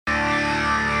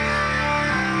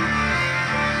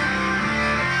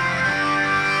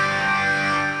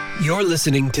You're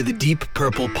listening to the Deep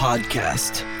Purple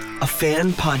Podcast, a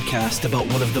fan podcast about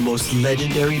one of the most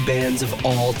legendary bands of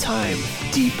all time,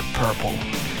 Deep Purple.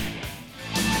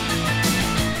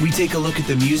 We take a look at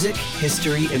the music,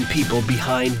 history, and people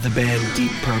behind the band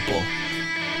Deep Purple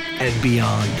and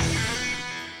beyond.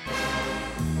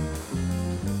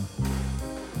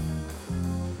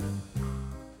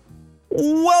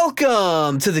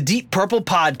 Welcome to the Deep Purple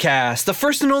Podcast, the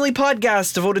first and only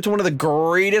podcast devoted to one of the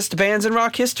greatest bands in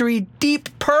rock history, Deep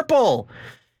Purple.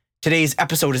 Today's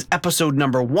episode is episode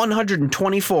number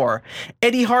 124,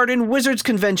 Eddie Hardin Wizards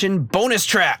Convention bonus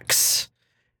tracks.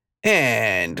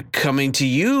 And coming to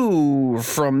you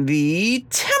from the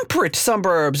temperate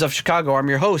suburbs of Chicago, I'm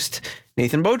your host,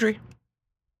 Nathan Beaudry.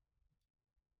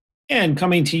 And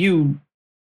coming to you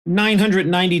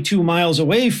 992 miles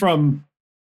away from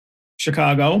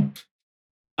Chicago,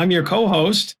 I'm your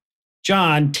co-host,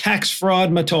 John Tax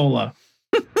Fraud Matola.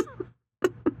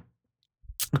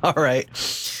 All right,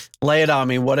 lay it on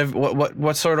me.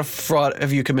 What sort of fraud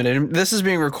have you committed? And this is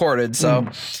being recorded, so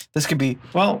this could be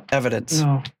evidence.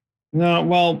 No.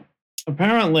 Well,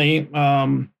 apparently,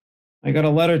 I got a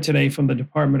letter today from the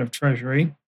Department of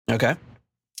Treasury. Okay.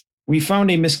 We found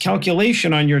a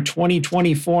miscalculation on your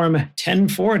 2020 Form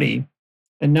 1040,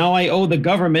 and now I owe the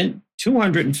government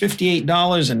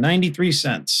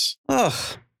 $258.93.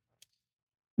 Ugh.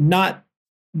 Not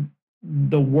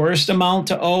the worst amount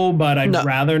to owe, but I'd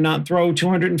rather not throw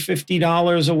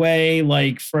 $250 away,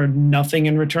 like, for nothing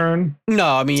in return. No,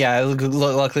 I mean, yeah,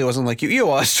 luckily it wasn't like you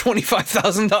owe us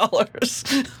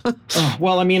 $25,000.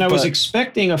 Well, I mean, I was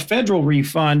expecting a federal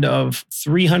refund of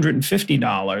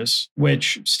 $350,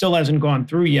 which still hasn't gone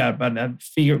through yet, but I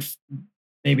figure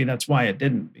maybe that's why it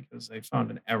didn't, because they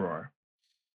found an error.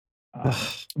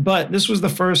 But this was the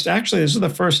first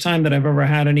time that I've ever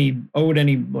had at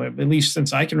least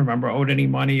since I can remember, owed any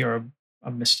money or a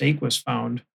mistake was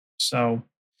found. So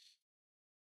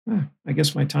I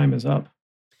guess my time is up.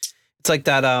 It's like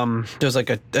that. There's like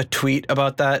a tweet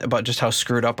about that, about just how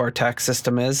screwed up our tax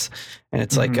system is. And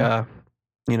it's like, the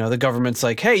government's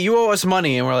like, hey, you owe us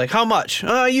money. And we're like, how much?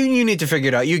 You need to figure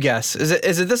it out. You guess.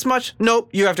 Is it this much? Nope.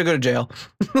 You have to go to jail.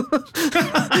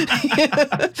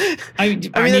 I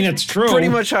mean, it's true. Pretty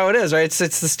much how it is, right? It's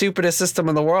the stupidest system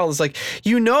in the world. It's like,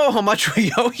 you know how much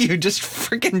we owe you. Just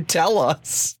freaking tell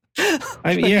us.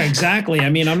 Yeah, exactly. I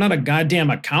mean, I'm not a goddamn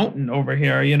accountant over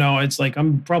here. It's like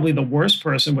I'm probably the worst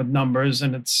person with numbers,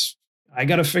 and I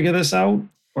got to figure this out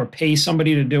or pay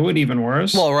somebody to do it, even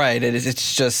worse. Well, right.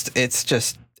 It's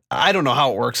just I don't know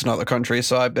how it works in other countries.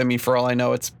 So I mean, for all I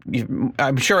know,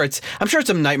 I'm sure it's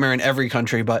a nightmare in every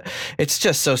country, but it's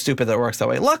just so stupid that it works that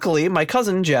way. Luckily, my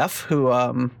cousin Jeff, who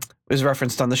is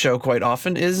referenced on the show quite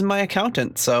often, is my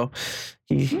accountant. So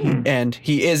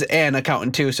he is an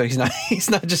accountant too. So he's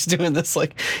not just doing this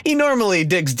like he normally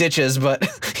digs ditches, but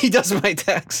he does my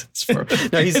taxes.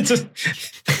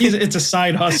 It's a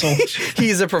side hustle.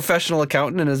 He's a professional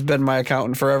accountant and has been my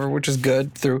accountant forever, which is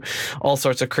good, through all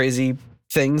sorts of crazy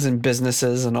things and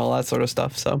businesses and all that sort of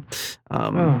stuff. So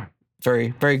very,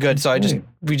 very good. So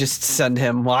we just send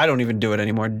him, well, I don't even do it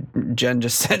anymore. Jen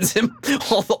just sends him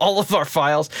all of our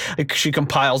files. Like, she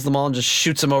compiles them all and just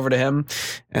shoots them over to him,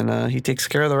 and he takes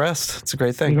care of the rest. It's a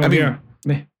great thing.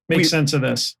 Make sense of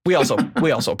this. We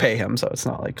also pay him, so it's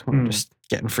not like we're just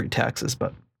getting free taxes.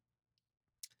 But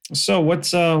so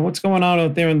what's going on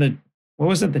out there in the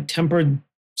tempered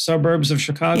suburbs of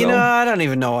Chicago? I don't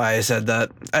even know why I said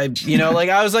that. I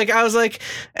was like,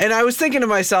 and I was thinking to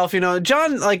myself,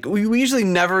 John, like, we usually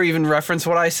never even reference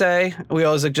what I say. We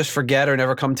always like just forget or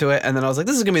never come to it. And then I was like,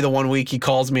 this is gonna be the one week he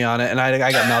calls me on it, and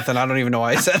I got nothing. I don't even know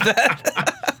why I said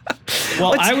that.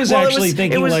 Well, I was actually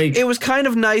thinking it was kind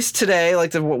of nice today, like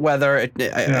the weather,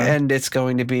 and it's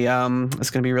going to be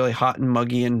really hot and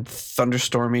muggy and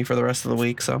thunderstormy for the rest of the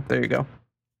week. So there you go.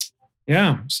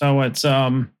 Yeah. So it's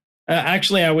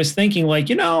actually, I was thinking, like,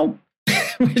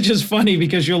 which is funny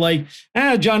because you're like,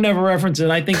 John never referenced it.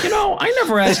 I think, I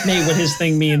never asked Nate what his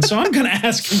thing means, so I'm going to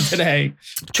ask him today.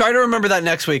 Try to remember that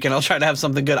next week, and I'll try to have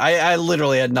something good. I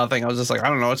literally had nothing. I was just like, I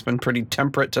don't know. It's been pretty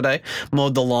temperate today.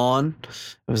 Mowed the lawn.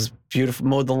 It was beautiful.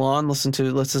 Mowed the lawn. Listen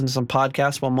to some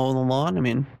podcasts while mowing the lawn. I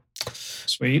mean,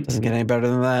 sweet. Doesn't get any better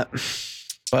than that.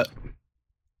 But,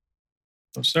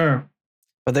 oh, sir.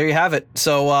 But there you have it.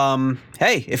 So,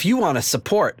 hey, if you want to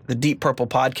support the Deep Purple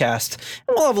Podcast,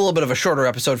 and we'll have a little bit of a shorter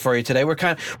episode for you today. We're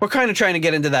kind of trying to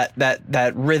get into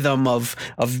that rhythm of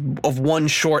one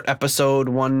short episode,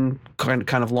 one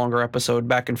kind of longer episode,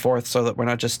 back and forth, so that we're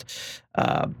not just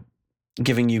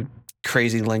giving you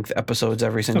crazy length episodes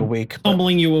every single week.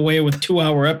 Humbling you away with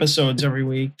 2-hour episodes every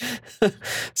week.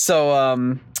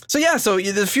 So So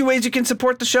there's a few ways you can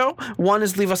support the show. One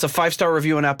is leave us a 5-star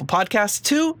review on Apple Podcasts.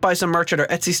 2, buy some merch at our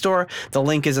Etsy store. The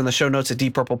link is in the show notes at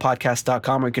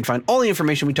deeppurplepodcast.com, where you can find all the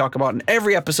information we talk about in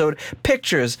every episode,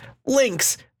 pictures,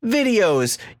 links,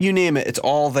 videos, you name it. It's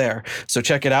all there. So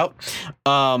check it out.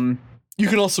 You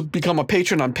can also become a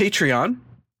patron on Patreon.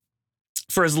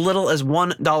 For as little as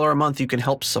 $1 a month, you can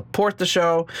help support the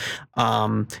show.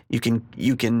 You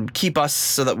can keep us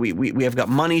so that we have got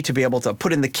money to be able to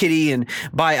put in the kitty and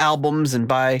buy albums and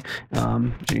buy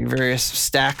various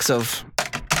stacks of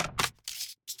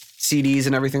CDs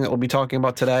and everything that we'll be talking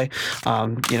about today.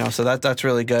 So that's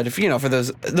really good. If for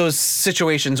those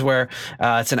situations where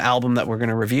it's an album that we're going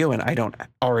to review and I don't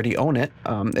already own it,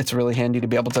 it's really handy to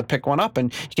be able to pick one up,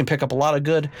 and you can pick up a lot of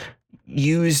good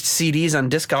used CDs on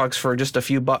Discogs for just a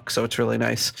few bucks, so it's really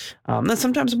nice. Then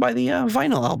sometimes buy the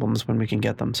vinyl albums when we can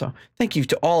get them. So thank you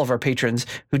to all of our patrons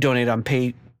who donate on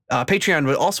Patreon,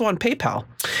 but also on PayPal.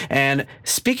 And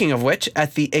speaking of which,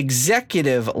 at the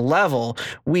executive level,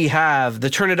 we have the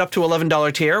Turn It Up to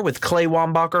 $11 tier with Clay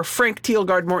Wambacher, Frank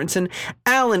Teelgard Mortensen,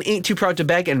 Alan Ain't Too Proud to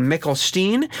Beg, and Mikkel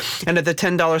Steen. And at the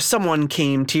 $10 Someone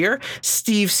Came tier,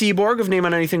 Steve Seaborg of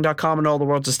NameOnAnything.com and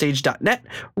AllTheWorld'sAStage.net,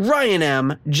 Ryan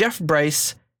M., Jeff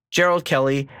Bryce, Gerald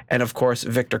Kelly, and of course,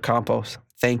 Victor Campos.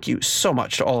 Thank you so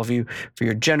much to all of you for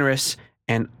your generous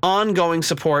and ongoing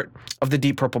support of the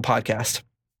Deep Purple podcast.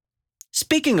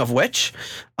 Speaking of which,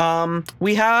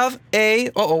 we have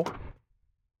a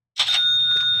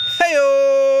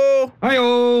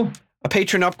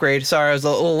patron upgrade. Sorry, I was a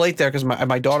little late there because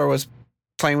my daughter was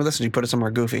playing with us and she put it somewhere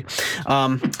goofy.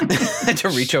 Had to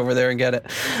reach over there and get it.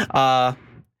 Anton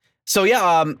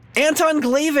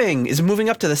Glaving is moving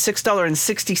up to the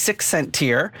 $6.66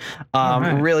 tier.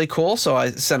 Right. Really cool. So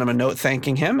I sent him a note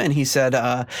thanking him, and he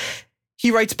said,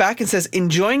 he writes back and says,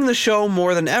 enjoying the show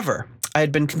more than ever. I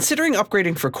had been considering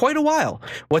upgrading for quite a while.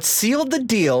 What sealed the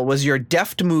deal was your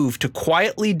deft move to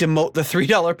quietly demote the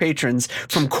 $3 patrons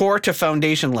from core to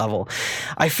foundation level.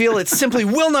 I feel it simply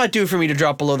will not do for me to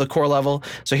drop below the core level,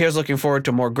 so here's looking forward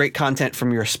to more great content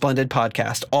from your splendid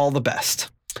podcast. All the best.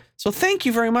 So thank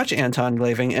you very much, Anton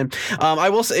Glaving. And I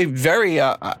will say,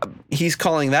 he's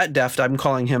calling that deft. I'm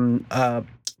calling him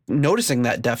noticing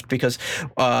that deft, because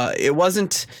it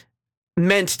wasn't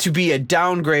meant to be a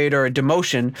downgrade or a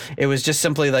demotion. It was just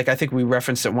simply like, I think we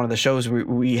referenced at one of the shows,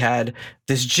 we had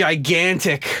this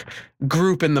gigantic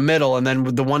group in the middle, and then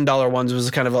the $1 ones was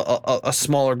kind of a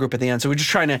smaller group at the end. So we're just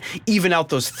trying to even out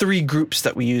those 3 groups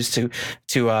that we used to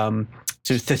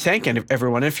thank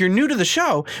everyone. If you're new to the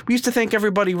show, we used to thank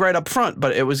everybody right up front,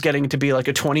 but it was getting to be like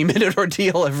a 20-minute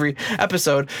ordeal every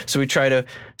episode. So we try to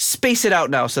space it out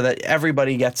now so that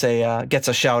everybody gets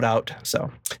a shout out. So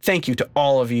thank you to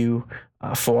all of you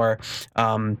for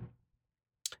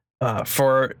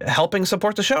helping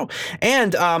support the show.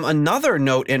 And another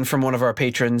note in from one of our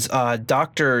patrons,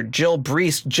 Dr. Jill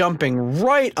Brees, jumping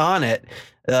right on it.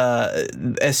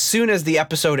 As soon as the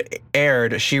episode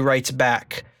aired, she writes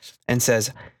back and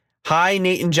says, "Hi,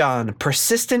 Nate and John,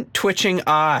 persistent twitching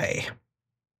eye."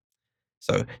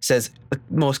 So it says, the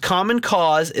most common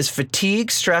cause is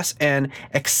fatigue, stress, and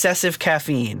excessive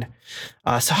caffeine.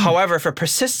 However, if it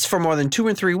persists for more than 2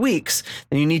 or 3 weeks,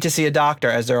 then you need to see a doctor,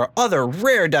 as there are other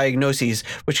rare diagnoses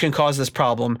which can cause this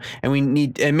problem, and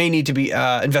may need to be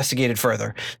investigated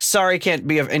further. Sorry, can't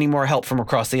be of any more help from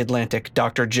across the Atlantic,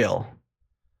 Dr. Jill.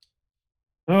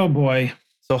 Oh boy.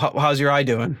 So how's your eye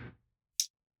doing?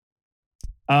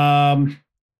 You're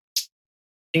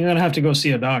gonna have to go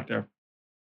see a doctor.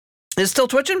 Is it still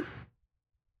twitching?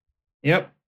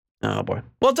 Yep. Oh boy.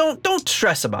 Well, don't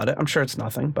stress about it. I'm sure it's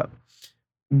nothing, but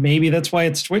maybe that's why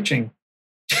it's twitching.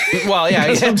 Well, yeah,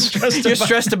 I'm stressed you're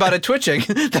stressed about it twitching.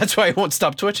 That's why it won't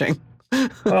stop twitching.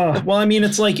 Well, I mean,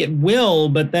 it's like it will,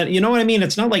 but that, you know what I mean?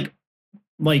 It's not like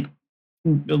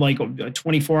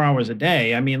 24 hours a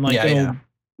day. I mean, like it'll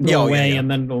go away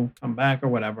and then it'll come back or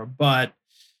whatever. But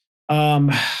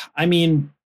I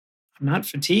mean, I'm not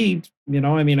fatigued. You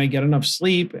know, I mean, I get enough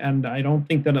sleep, and I don't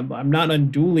think that I'm not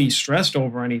unduly stressed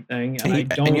over anything.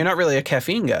 And and you're not really a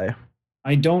caffeine guy.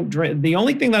 I don't drink. The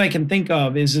only thing that I can think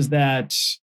of is that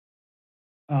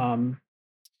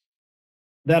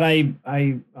that I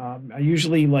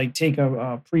usually like take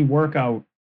a pre-workout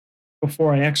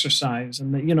before I exercise,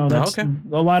 and you know, that's a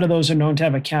lot of those are known to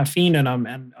have a caffeine in them.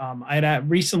 And I'd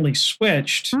recently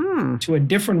switched to a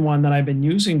different one that I've been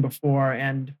using before,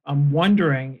 and I'm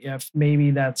wondering if maybe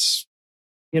that's,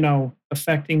 you know,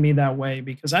 affecting me that way,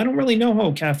 because I don't really know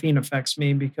how caffeine affects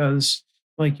me, because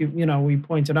like you know, we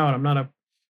pointed out, I'm not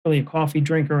really a coffee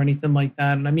drinker or anything like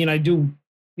that. And I mean, I do,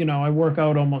 I work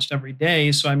out almost every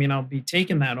day. So, I mean, I'll be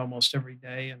taking that almost every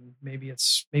day. And maybe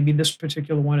this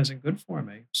particular one isn't good for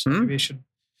me. So Hmm? maybe I should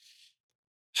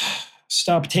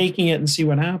stop taking it and see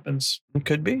what happens. It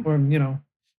could be. Or,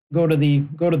 go to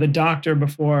the doctor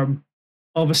before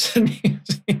all of a sudden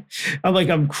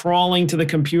I'm crawling to the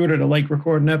computer to like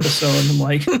record an episode. And I'm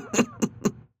like,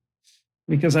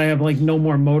 because I have like no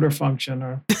more motor function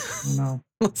or,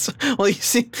 Well, you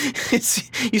seem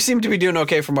to be doing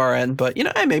okay from our end, but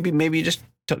maybe you just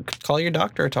call your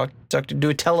doctor or do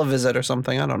a televisit or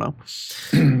something. I don't know.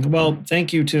 Well,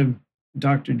 thank you to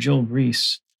Dr. Jill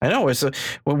Reese. I know. So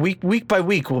week by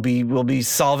week, we'll be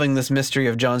solving this mystery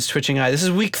of John's twitching eye. This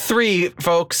is week 3,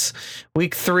 folks.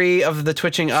 Week 3 of the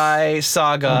twitching eye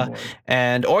saga.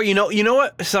 Or you know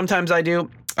what? Sometimes I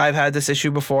do. I've had this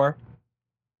issue before.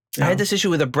 Yeah. I had this issue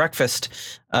with a breakfast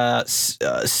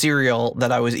cereal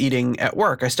that I was eating at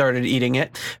work. I started eating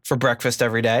it for breakfast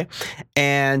every day,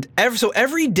 and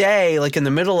every day, like in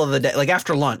the middle of the day, like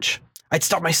after lunch, I'd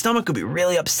start, my stomach would be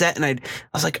really upset, and I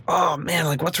was like, oh man,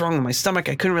 like what's wrong with my stomach?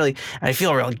 I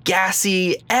feel real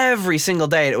gassy every single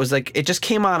day. It was like, it just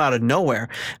came on out of nowhere.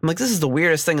 I'm like, this is the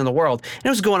weirdest thing in the world. And it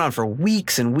was going on for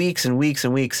weeks and weeks and weeks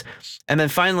and weeks. And then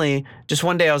finally, just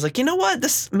one day I was like, you know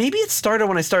what? Maybe it started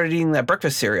when I started eating that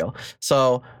breakfast cereal.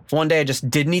 So one day I just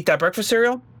didn't eat that breakfast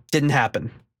cereal. Didn't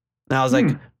happen. And I was like,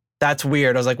 that's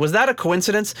weird. I was like, was that a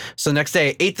coincidence? So the next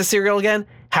day I ate the cereal again.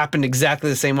 Happened exactly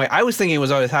the same way. I was thinking it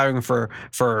was I was having for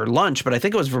lunch, but I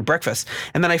think it was for breakfast.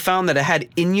 And then I found that it had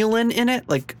inulin in it,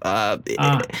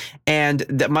 and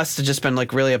that must have just been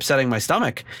like really upsetting my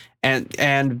stomach.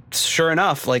 And sure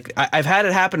enough, like I've had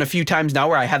it happen a few times now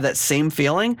where I have that same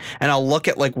feeling, and I'll look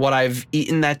at like what I've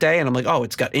eaten that day, and I'm like, oh,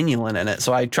 it's got inulin in it.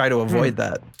 So I try to avoid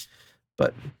that.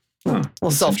 But a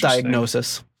little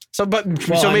self-diagnosis. So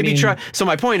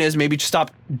my point is maybe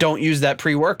don't use that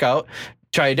pre-workout.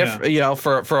 Try a different,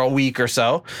 for a week or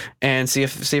so, and see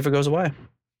if it goes away.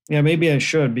 Yeah, maybe I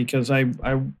should, because I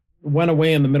went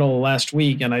away in the middle of last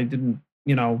week, and I didn't,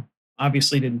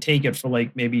 obviously didn't take it for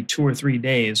like maybe 2 or 3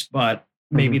 days, but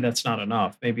maybe that's not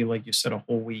enough. Maybe, like you said, a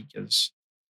whole week is,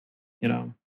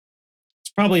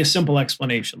 it's probably a simple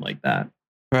explanation like that.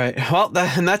 Right. Well,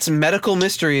 that's Medical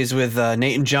Mysteries with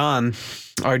Nate and John,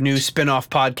 our new spin-off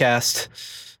podcast.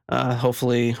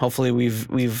 Hopefully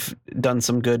we've done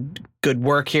some good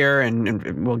work here,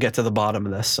 and we'll get to the bottom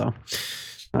of this. So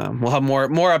we'll have more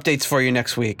updates for you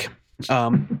next week.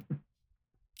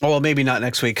 Well, maybe not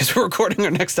next week, because we're recording our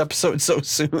next episode so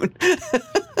soon.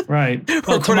 Right.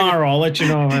 Well, tomorrow I'll let you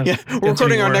know. Yeah, we're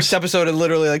recording our next episode in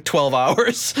literally like 12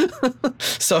 hours.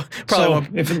 So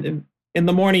probably if in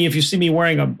the morning, if you see me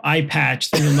wearing an eye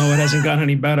patch, then you'll know it hasn't gotten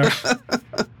any better.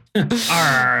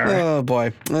 Oh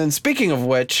boy. And speaking of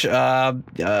which, we've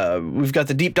got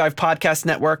the Deep Dive Podcast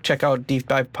Network. Check out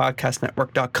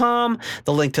deepdivepodcastnetwork.com.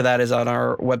 The link to that is on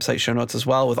our website show notes as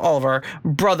well, with all of our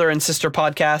brother and sister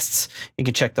podcasts. You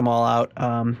can check them all out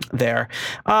there.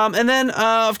 And then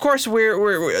of course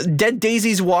we're Dead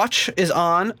Daisies Watch is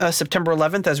on September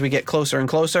 11th as we get closer and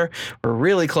closer. We're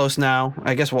really close now.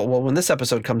 I guess when this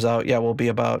episode comes out, we'll be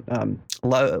about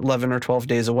 11 or 12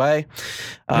 days away.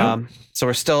 So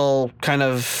we're still kind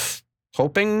of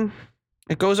hoping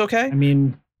it goes okay. I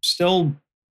mean, still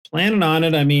planning on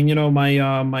it. I mean,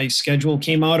 my schedule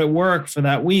came out at work for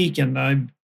that week, and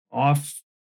I'm off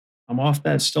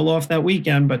that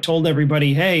weekend, but told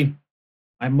everybody, hey,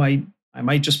 I might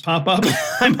just pop up.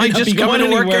 I might just come to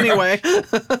work anyway.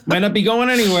 Might not be going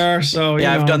anywhere. So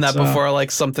I've done that before. Like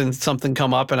something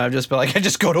come up, and I've just been like, I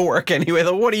just go to work anyway.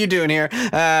 Like, what are you doing here?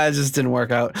 It just didn't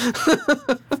work out.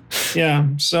 Yeah.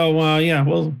 So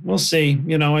we'll see.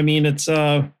 I mean, it's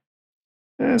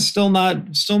still not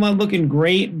looking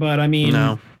great, but I mean,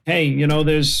 no. Hey,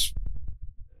 there's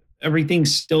everything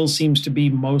still seems to be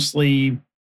mostly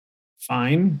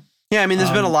fine. Yeah, I mean,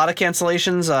 there's been a lot of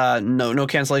cancellations. No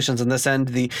cancellations on this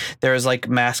end. There's like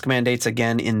mask mandates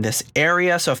again in this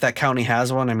area. So if that county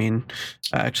has one, I mean,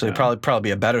 actually, it'd probably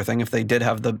be a better thing if they did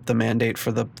have the mandate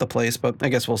for the place. But I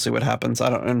guess we'll see what happens.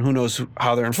 And who knows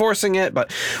how they're enforcing it.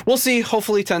 But we'll see.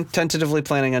 Hopefully, tentatively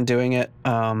planning on doing it.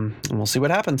 And we'll see what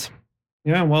happens.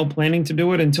 Yeah, well, planning to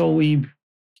do it until we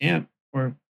can't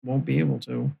or won't be able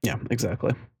to. Yeah,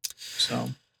 exactly. So.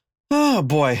 Oh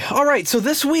boy. All right. So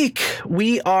this week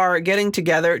we are getting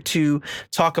together to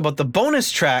talk about the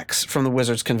bonus tracks from the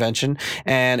Wizards Convention.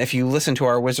 And if you listen to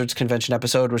our Wizards Convention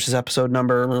episode, which is episode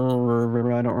number,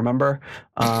 I don't remember,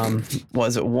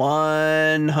 was it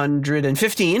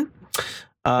 115?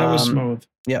 That was smooth.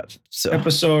 Yeah. So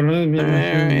episode.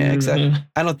 Yeah, exactly.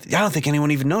 I don't think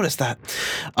anyone even noticed that.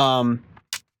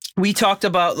 we talked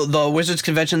about the Wizards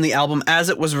Convention, the album as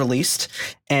it was released,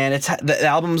 and the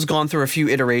album's gone through a few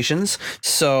iterations.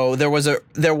 So there was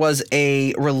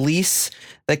a release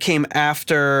that came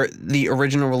after the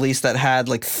original release that had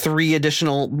like 3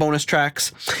 additional bonus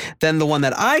tracks. Then the one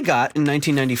that I got in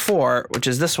 1994, which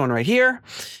is this one right here,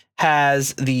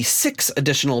 has the 6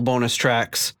 additional bonus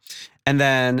tracks. And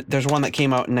then there's one that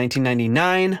came out in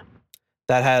 1999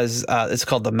 that has it's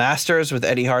called The Masters with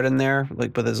Eddie Hardin there,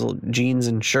 like with his little jeans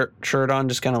and shirt on,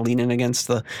 just kind of leaning against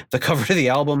the cover of the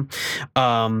album.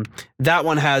 That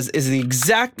one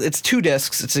it's 2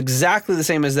 discs. It's exactly the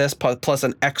same as this, plus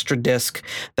an extra disc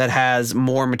that has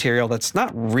more material that's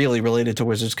not really related to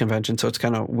Wizards Convention, so it's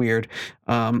kind of weird.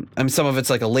 I mean, some of it's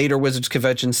like a later Wizards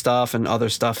Convention stuff and other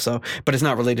stuff, but it's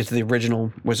not related to the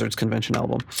original Wizards Convention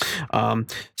album.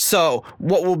 So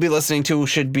what we'll be listening to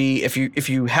should be, if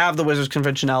you have the Wizards Convention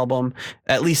album,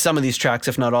 at least some of these tracks,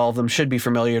 if not all of them, should be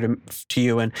familiar to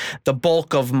you. And the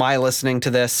bulk of my listening to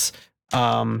this,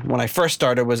 when I first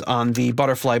started, was on the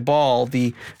Butterfly Ball,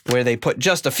 where they put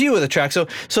just a few of the tracks.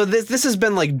 So this has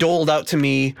been like doled out to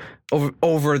me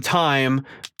over time,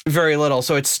 very little.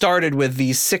 So it started with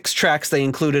these 6 tracks they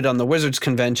included on the Wizards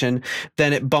Convention.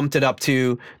 Then it bumped it up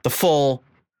to the full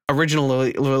original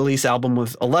release album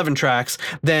with 11 tracks,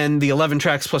 then the 11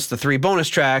 tracks plus the 3 bonus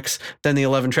tracks, then the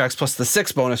 11 tracks plus the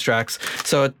 6 bonus tracks.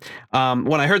 So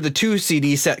when I heard the 2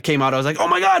 CD set came out, I was like, oh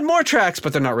my God, more tracks,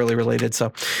 but they're not really related.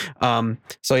 So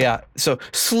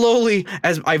slowly,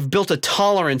 as I've built a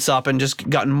tolerance up and just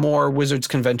gotten more Wizards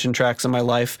Convention tracks in my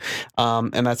life,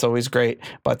 and that's always great.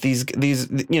 But these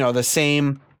the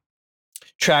same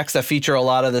tracks that feature a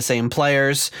lot of the same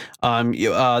players.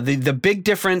 The big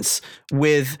difference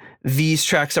with these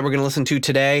tracks that we're going to listen to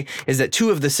today is that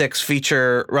 2 of the 6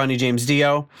 feature Ronnie James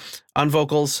Dio on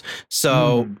vocals.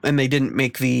 So, and they didn't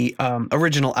make the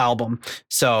original album.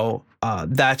 So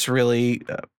that's really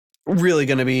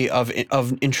going to be of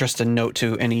interest and note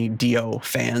to any Dio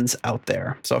fans out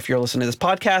there. So if you're listening to this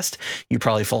podcast, you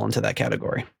probably fall into that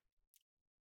category.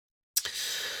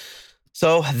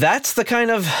 So that's the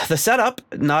kind of the setup,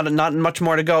 not much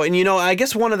more to go. And, I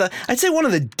guess I'd say one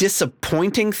of the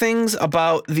disappointing things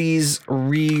about these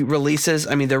re-releases,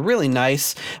 I mean, they're really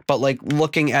nice, but like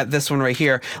looking at this one right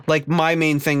here, like my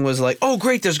main thing was like, oh,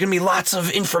 great, there's going to be lots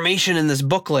of information in this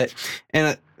booklet.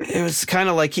 And it was kind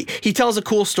of like he tells a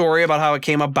cool story about how it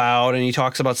came about, and he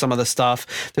talks about some of the stuff.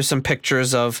 There's some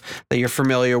pictures that you're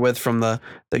familiar with from that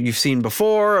you've seen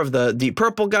before of the Deep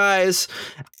Purple guys.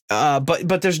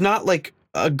 But there's not like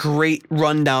a great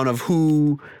rundown of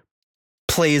who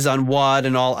plays on what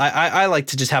and all. I like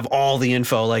to just have all the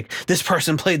info, like this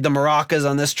person played the maracas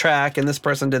on this track and this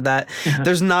person did that.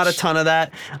 There's not a ton of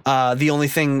that. The only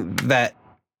thing that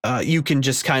you can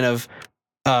just kind of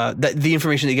that the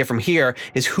information that you get from here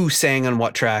is who sang on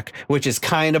what track, which is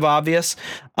kind of obvious.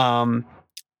 The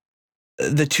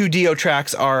 2 Dio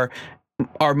tracks are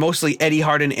mostly Eddie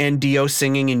Hardin and Dio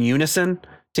singing in unison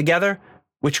together,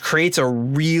 which creates a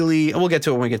really, we'll get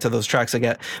to it when we get to those tracks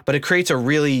but it creates a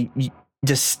really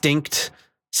distinct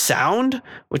sound,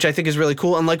 which I think is really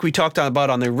cool. And like we talked about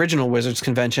on the original Wizards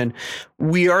Convention,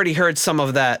 we already heard some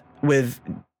of that with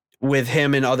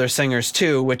him and other singers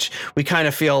too, which we kind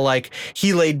of feel like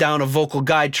he laid down a vocal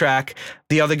guide track,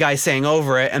 the other guy sang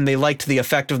over it, and they liked the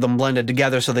effect of them blended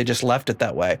together, so they just left it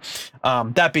that way.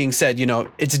 That being said,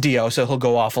 it's Dio, so he'll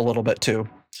go off a little bit too.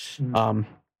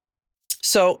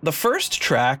 So the first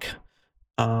track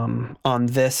on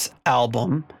this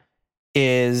album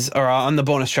or on the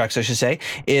bonus tracks, I should say,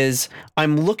 is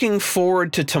I'm Looking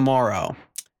Forward to Tomorrow.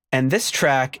 And this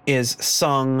track is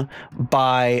sung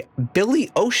by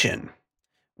Billy Ocean,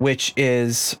 which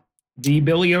is... The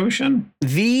Billy Ocean?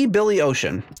 The Billy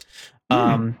Ocean.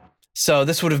 So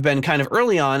this would have been kind of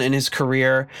early on in his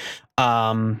career.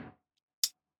 Billy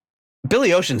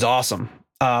Ocean's awesome.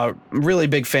 Really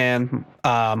big fan.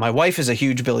 My wife is a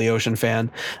huge Billy Ocean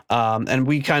fan. And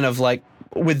we kind of like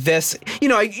with this,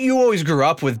 you always grew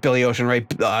up with Billy Ocean, right?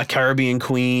 Caribbean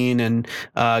Queen and,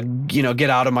 Get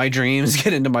Out of My Dreams,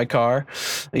 Get Into My Car,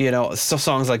 so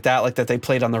songs like that they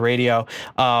played on the radio.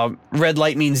 Red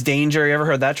Light Means Danger. You ever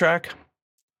heard that track?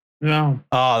 No.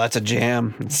 Oh, that's a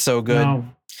jam. It's so good. No.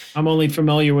 I'm only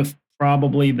familiar with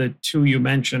probably the 2 you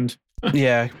mentioned.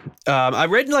 Yeah.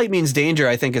 Red Light Means Danger,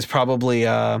 I think, is probably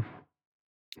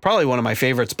one of my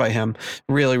favorites by him.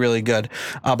 Really, really good.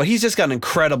 But he's just got an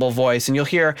incredible voice, and you'll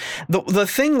hear the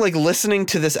thing, like listening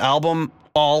to this album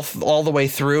all the way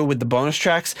through with the bonus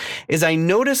tracks, is I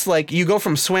notice like you go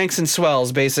from swanks and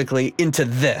swells basically into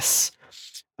this.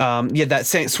 Yeah, that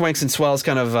Swanks and Swells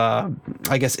kind of,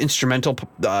 I guess, instrumental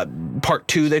part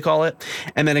 2, they call it.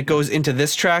 And then it goes into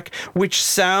this track, which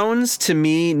sounds to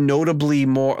me notably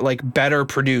more like better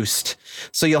produced.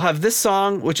 So you'll have this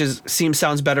song, which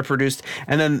sounds better produced.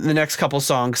 And then the next couple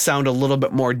songs sound a little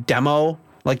bit more demo,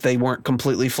 like they weren't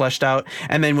completely fleshed out.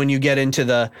 And then when you get into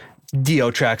the Dio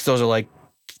tracks, those are like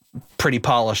pretty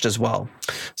polished as well.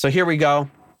 So here we go.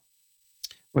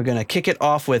 We're going to kick it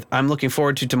off with I'm Looking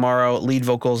Forward to Tomorrow, lead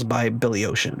vocals by Billy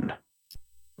Ocean.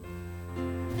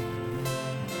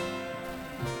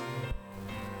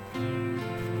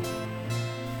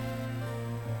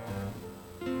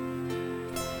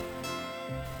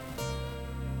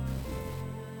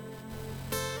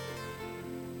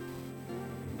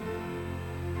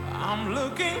 I'm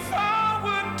looking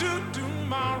forward to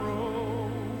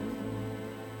tomorrow.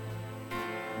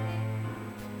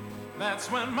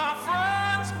 That's when my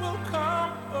friends will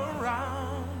come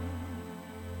around.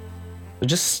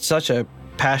 Just such a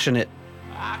passionate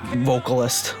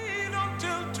vocalist.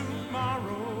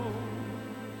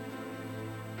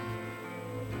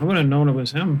 I would have known it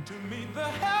was him.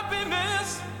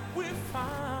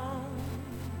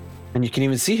 And you can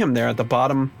even see him there at the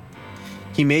bottom.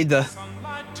 He made the...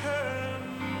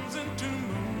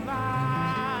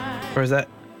 Or is that...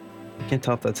 I can't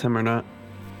tell if that's him or not.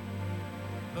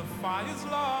 The fire's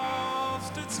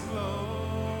lost its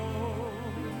glow.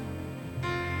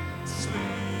 Sleep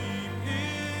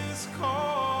is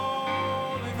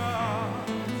calling us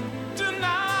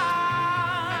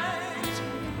tonight.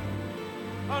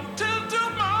 Until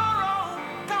tomorrow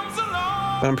comes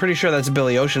along. But I'm pretty sure that's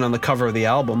Billy Ocean on the cover of the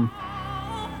album.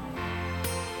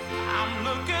 I'm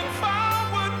looking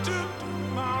forward to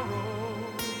tomorrow.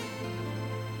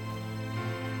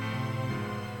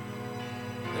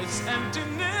 This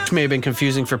emptiness. Which may have been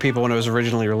confusing for people when it was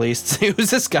originally released. Who's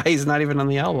this guy? He's not even on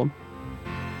the album.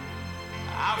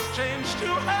 I've changed to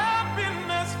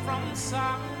happiness from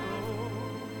sorrow.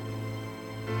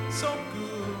 So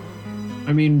good.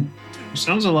 I mean, it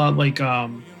sounds a lot like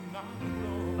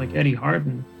Eddie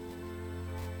Hardin.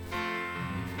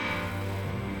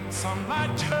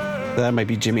 Sunlight turns. That might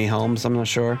be Jimmy Helms. I'm not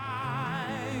sure.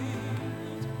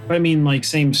 But I mean, like,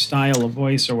 same style of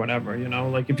voice or whatever, you know?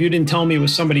 Like, if you didn't tell me it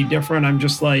was somebody different, I'm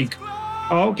just like,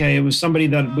 oh, okay, it was somebody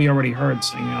that we already heard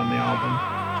singing on the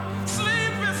album. Sleep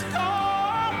is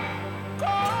calling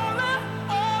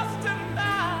us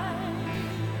tonight.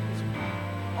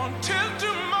 Until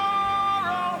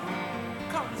tomorrow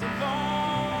comes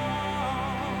along.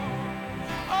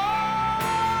 Oh,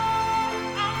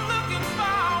 I'm looking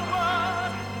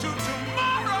forward to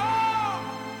tomorrow.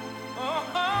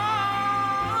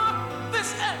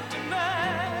 This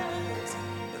emptiness is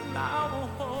now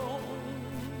home.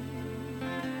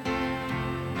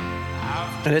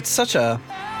 And it's such a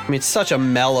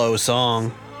mellow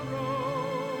song.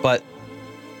 But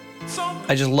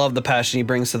I just love the passion he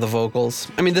brings to the vocals.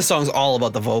 I mean, this song's all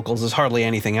about the vocals. There's hardly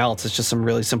anything else. It's just some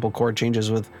really simple chord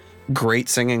changes with great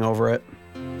singing over it.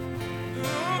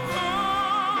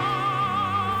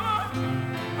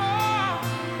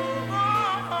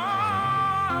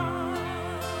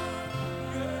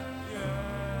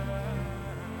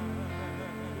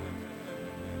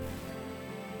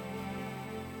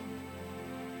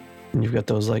 And you've got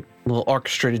those like little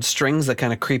orchestrated strings that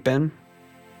kind of creep in.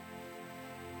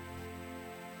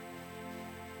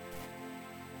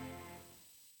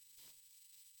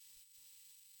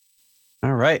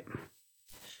 All right.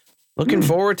 Looking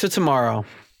forward to tomorrow.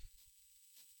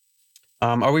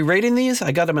 Are we rating these?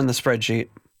 I got them in the spreadsheet.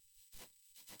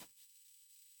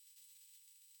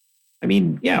 I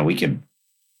mean, yeah, we can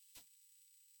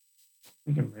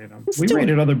rate them. Let's We do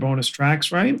rated other bonus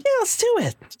tracks, right? Yeah, let's do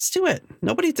it. Let's do it.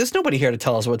 There's nobody here to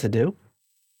tell us what to do.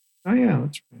 Oh, yeah,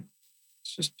 that's right.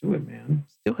 Let's just do it, man.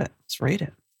 Let's do it. Let's rate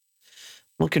it.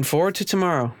 Looking forward to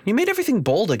tomorrow. You made everything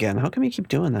bold again. How come you keep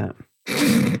doing that?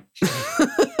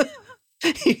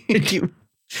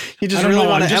 you just really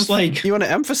want to you want to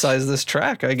emphasize this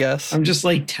track, I guess. I'm just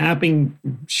like tapping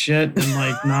shit and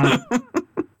like not,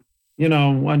 you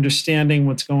know, understanding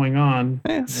what's going on.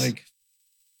 Yes. Like,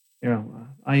 you know,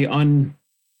 I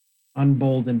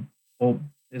unbolded.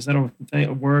 Is that a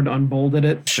word? Unbolded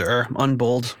it. Sure,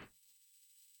 unbold.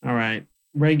 All right,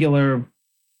 regular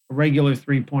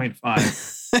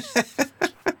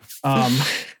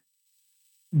 3.5.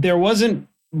 There wasn't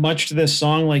much to this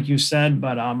song, like you said,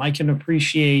 but I can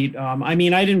appreciate. I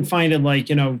mean, I didn't find it like,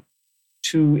 you know,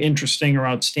 too interesting or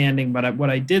outstanding, but what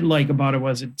I did like about it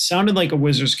was it sounded like a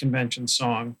Wizards Convention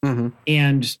song. Mm-hmm.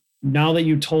 And now that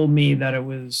you told me that it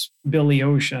was Billy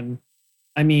Ocean,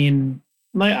 I mean,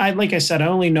 like I said, I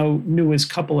only knew his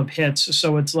couple of hits.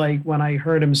 So it's like when I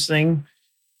heard him sing,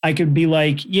 I could be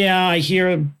like, yeah, I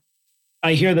hear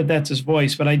that that's his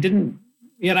voice, but I didn't.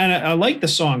 You know, and I like the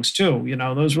songs too. You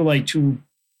know, those were like two,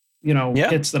 Yeah.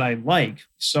 hits that I like.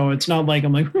 So it's not like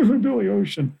I'm like Billy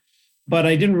Ocean, but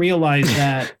I didn't realize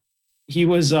that he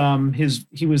was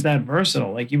he was that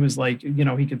versatile. Like he was like,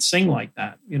 he could sing like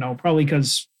that. Probably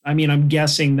because I'm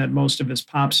guessing that most of his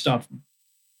pop stuff,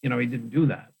 he didn't do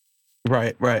that.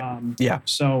 Right. Yeah.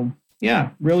 So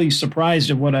yeah, really surprised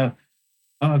at what a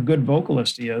good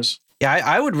vocalist he is. Yeah,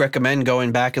 I would recommend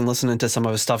going back and listening to some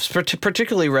of his stuff,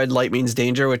 particularly Red Light Means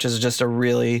Danger, which is just a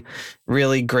really,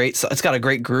 really great. It's got a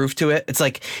great groove to it.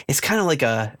 It's kind of like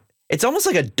it's almost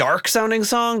like a dark sounding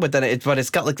song, but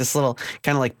it's got like this little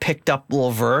kind of like picked up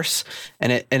little verse,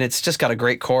 and it's just got a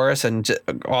great chorus and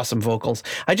awesome vocals.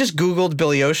 I just Googled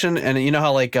Billy Ocean, and you know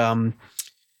how like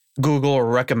Google or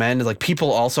recommend, like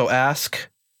people also ask.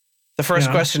 The first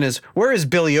question is, where is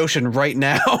Billy Ocean right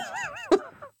now?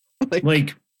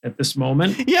 like at this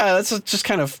moment. Yeah, that's just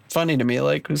kind of funny to me.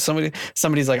 Like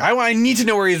somebody's like, I need to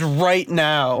know where he's right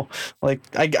now. Like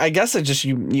I guess it's just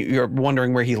you're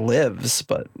wondering where he lives,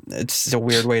 but it's a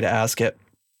weird way to ask it.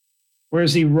 Where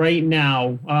is he right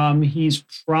now? He's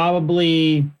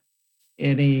probably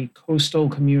in a coastal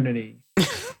community.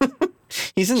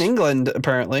 He's in England,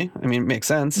 apparently. I mean, it makes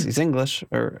sense. He's English,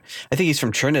 or I think he's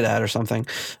from Trinidad or something.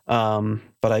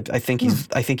 But I think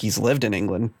he's lived in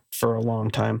England for a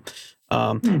long time.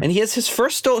 And he has his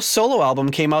first solo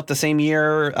album came out the same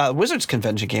year Wizards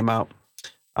Convention came out,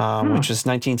 which was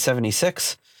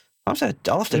 1976. I'll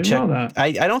have to check.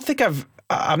 I don't think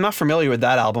I'm not familiar with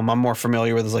that album. I'm more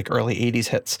familiar with his like early 80s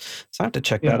hits. So I have to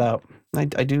check that out. I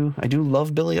do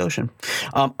love Billy Ocean.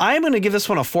 I'm going to give this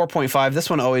one a 4.5. This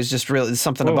one always just really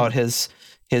something about his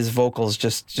vocals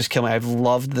just kill me.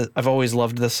 I've always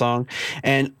loved this song,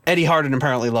 and Eddie Hardin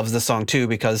apparently loves this song too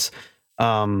because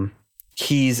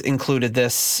he's included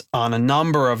this on a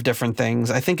number of different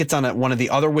things. I think it's on one of the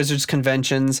other Wizards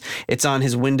conventions. It's on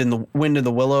his Wind in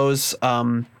the Willows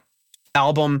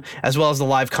album, as well as the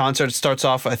live concert. It starts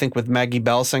off, I think, with Maggie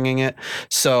Bell singing it.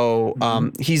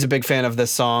 So he's a big fan of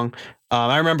this song.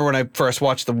 I remember when I first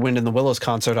watched the Wind in the Willows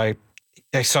concert, I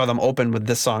saw them open with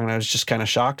this song, and I was just kind of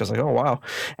shocked. I was like, oh, wow.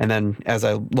 And then as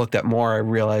I looked at more, I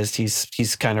realized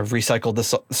he's kind of recycled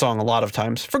this song a lot of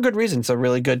times for good reason. It's a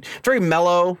really good, very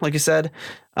mellow, like you said,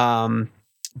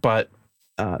 but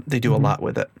they do a lot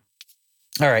with it.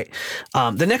 All right.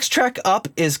 The next track up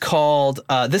is called,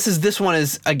 this one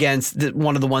is, again,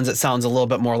 one of the ones that sounds a little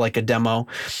bit more like a demo,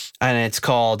 and it's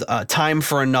called Time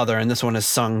for Another, and this one is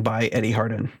sung by Eddie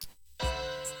Hardin.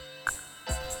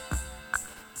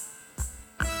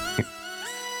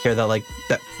 Hear that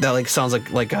that sounds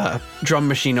like a drum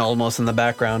machine almost in the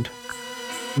background.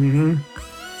 Mm-hmm.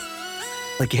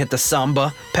 Like you hit the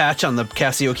samba patch on the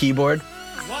Casio keyboard.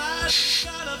 Why it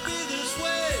gotta be this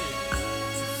way?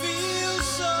 Feels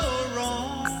so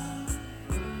wrong.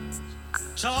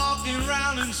 Talking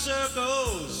round in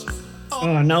circles.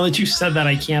 Oh, now that you said that,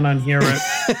 I can't unhear it.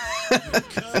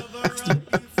 Cover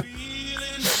up your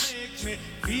feelings, make me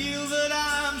feel that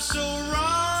I'm so wrong.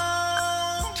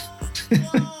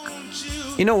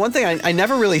 You know, one thing I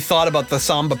never really thought about the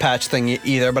samba patch thing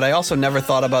either, but I also never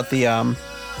thought about the Won't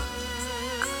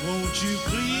you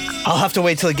please? I'll have to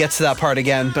wait till it gets to that part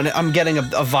again, but I'm getting a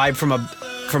vibe from a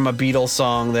Beatles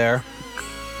song there.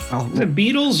 Is it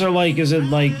Beatles or is it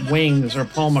like Wings or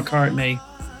Paul McCartney?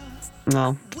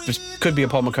 No, just could be a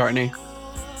Paul McCartney.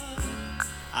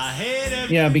 I hate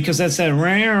it. Yeah, because that's that. Oh,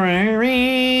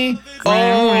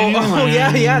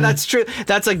 yeah, that's true.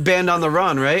 That's like Band on the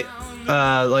Run, right?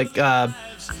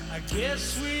 I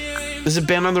guess we ain't Is it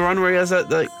Band on the Run where he has that?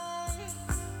 Like,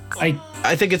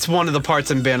 I think it's one of the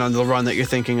parts in Band on the Run that you're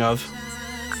thinking of.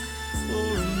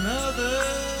 for another.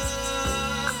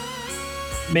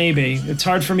 Maybe. It's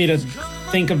hard for me to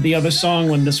think of the other song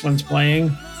when this one's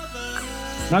playing.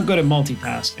 Not good at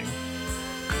multitasking.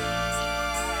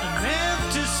 An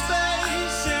empty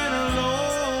space and a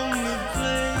lonely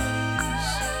place.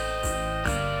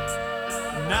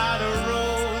 Not a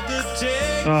road that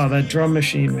takes. Oh, that drum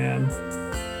machine, man.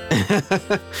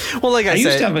 Well, like I I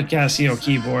used said, to have a Casio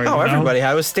keyboard. oh, you know? everybody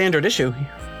had. It was standard issue.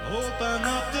 Open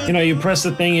up the You press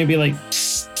the thing, you'd be like,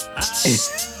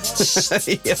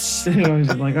 Yes.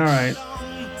 he's like, all right.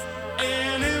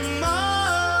 anymore.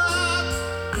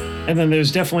 And then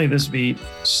there's definitely this beat,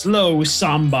 slow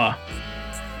samba.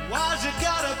 Why's it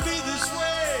gotta be this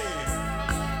way?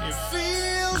 It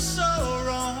feels so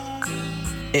wrong.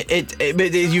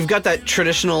 You've got that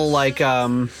traditional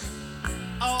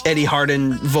Eddie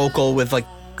Hardin vocal with like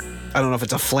I don't know if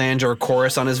it's a flange or a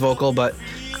chorus on his vocal, but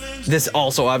this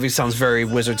also obviously sounds very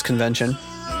Wizards Convention.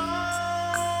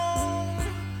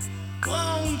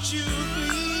 Won't you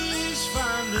please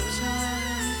find the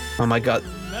time? Oh my god.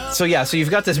 So yeah, so you've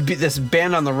got this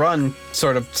Band on the Run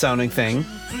sort of sounding thing,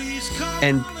 Please come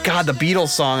and God, the Beatles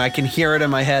song, I can hear it in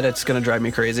my head. It's gonna drive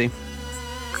me crazy.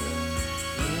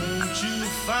 Won't you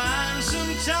find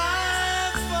some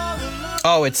time for the love?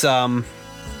 Oh, it's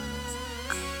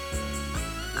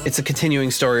a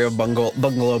continuing story of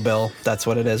Bungalow Bill. That's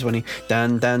what it is when he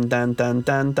dun dun dun dun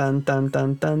dun dun dun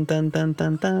dun dun dun dun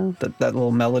dun dun. That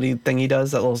little melody thing he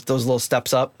does, those little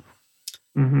steps up.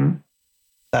 Mm-hmm.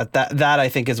 That I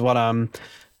think is what I'm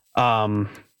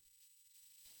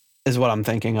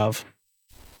thinking of.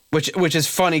 Which is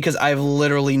funny because I've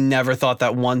literally never thought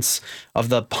that once of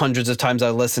the hundreds of times I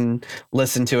listened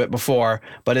to it before.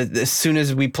 But as soon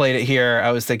as we played it here,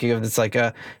 I was thinking of it's like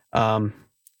a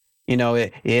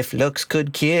if looks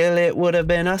could kill, it would have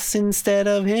been us instead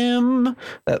of him.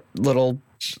 That little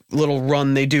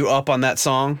run they do up on that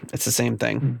song. It's the same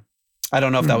thing. I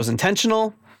don't know if that was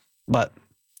intentional, but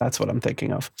that's what I'm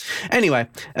thinking of. Anyway,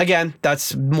 again,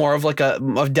 that's more of like a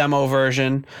demo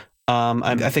version.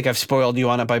 I think I've spoiled you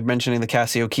on it by mentioning the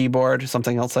Casio keyboard,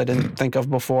 something else I didn't think of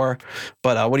before.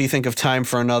 But what do you think of Time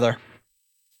for Another?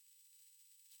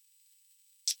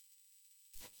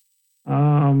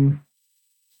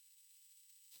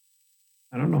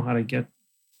 I don't know how to get.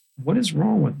 What is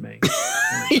wrong with me?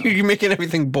 You're making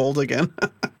everything bold again.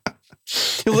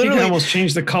 You literally almost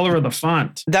changed the color of the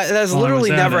font. That has literally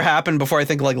never happened before. I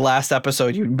think like last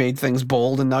episode you made things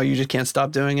bold, and now you just can't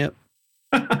stop doing it.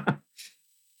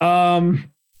 I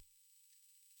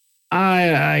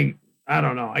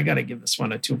don't know. I got to give this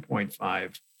one a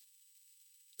 2.5.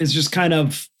 It's just kind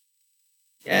of,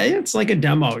 yeah, it's like a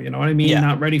demo. You know what I mean? Yeah.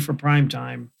 Not ready for prime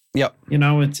time. Yep. You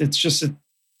know, it's just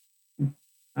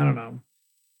I don't know.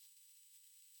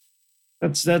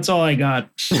 That's all I got.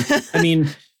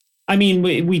 I mean,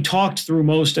 we talked through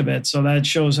most of it, so that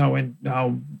shows how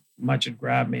much it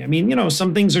grabbed me. I mean,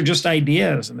 some things are just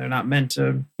ideas, and they're not meant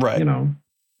to,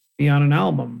 be on an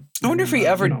album. I wonder if he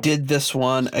ever did this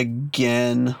one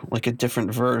again, like a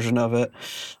different version of it.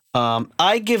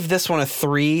 I give this one a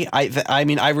 3. I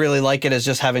mean, I really like it as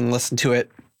just having listened to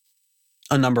it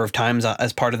a number of times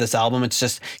as part of this album. It's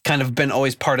just kind of been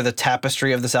always part of the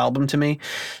tapestry of this album to me.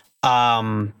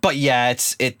 But yeah,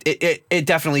 it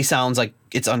definitely sounds like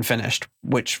it's unfinished,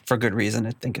 which for good reason.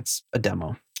 I think it's a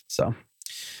demo. So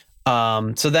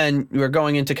then we're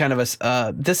going into kind of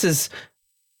this is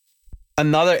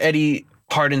another Eddie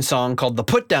Hardin song called the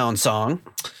Put Down Song.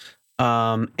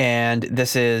 And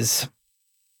this is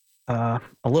a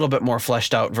little bit more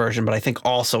fleshed out version, but I think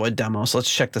also a demo. So let's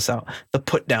check this out. The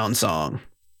Put Down Song.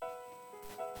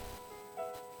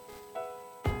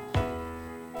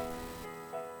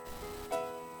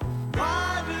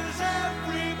 Why does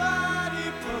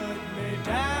everybody put me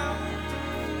down?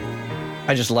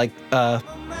 I just like, I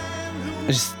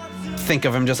just think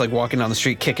of him just like walking down the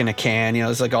street, kicking a can,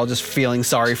 it's like all just feeling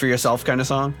sorry for yourself kind of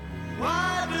song.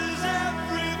 Why does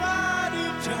everybody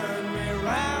turn me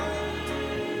round?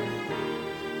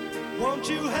 Won't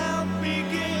you help me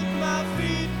get my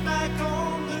feet back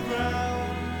on the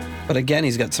ground? But again,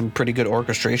 he's got some pretty good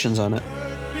orchestrations on it.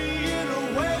 Hurt me in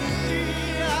a way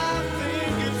I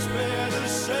think it's fair to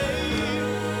say.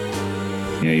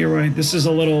 Yeah, you're right. This is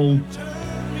a little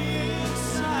Turn me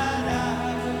inside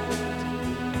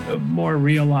out. more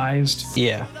realized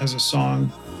Yeah. as a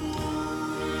song.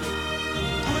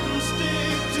 Couldn't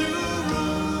stick to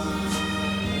rules.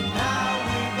 Now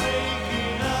we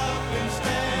making up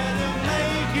instead of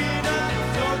making up.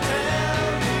 So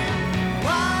tell me,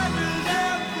 why does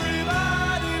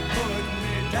everybody put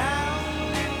me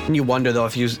down? And you wonder though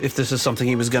if this is something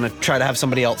he was gonna try to have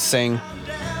somebody else sing.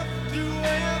 Deaf to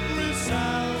every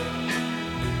sound.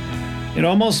 It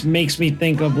almost makes me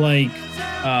think of like,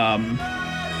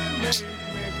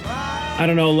 I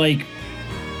don't know, like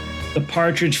the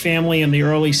Partridge Family in the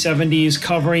early 70s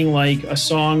covering like a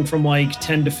song from like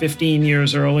 10 to 15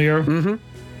 years earlier. Mm-hmm.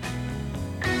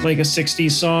 Like a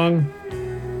 60s song.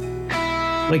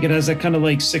 Like it has that kind of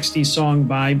like 60s song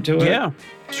vibe to it. Yeah,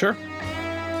 sure.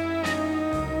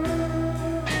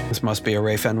 This must be a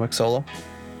Ray Fenwick solo.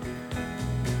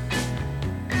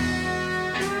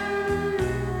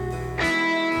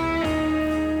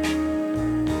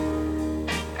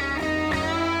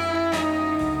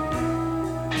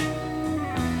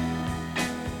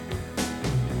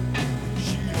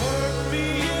 She hurt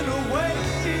me in a way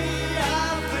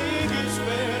I think it's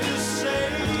fair to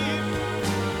say.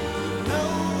 No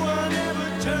one ever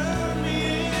turned me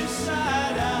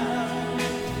inside out.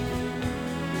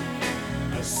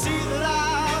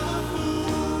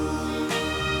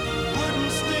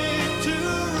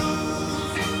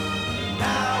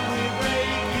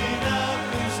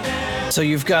 So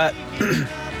you've got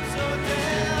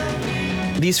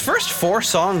these first 4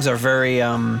 songs are very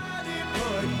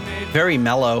very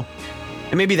mellow.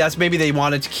 And maybe they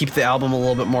wanted to keep the album a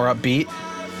little bit more upbeat.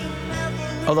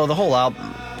 Although the whole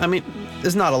album, I mean,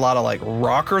 there's not a lot of like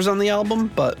rockers on the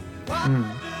album, but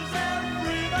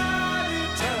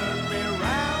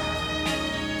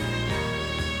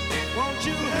Won't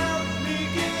you help me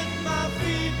get my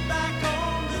feet back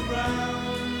on the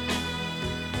ground?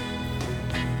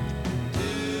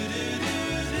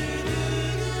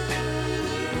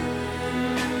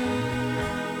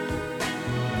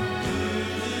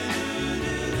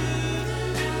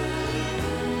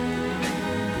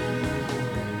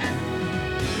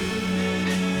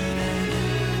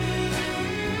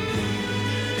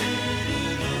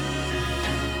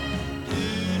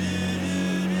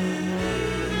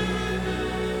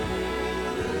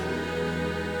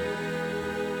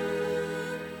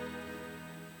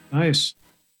 Nice.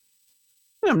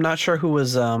 I'm not sure who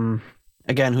was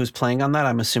who's playing on that.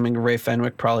 I'm assuming Ray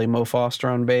Fenwick, probably Mo Foster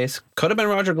on bass. Could have been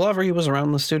Roger Glover. He was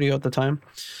around the studio at the time.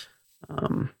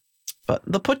 But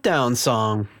the Put Down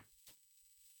song.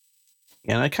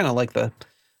 Yeah, and I kind of like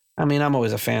I'm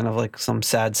always a fan of like some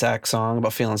sad sack song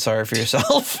about feeling sorry for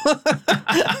yourself.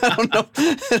 I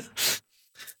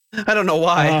don't know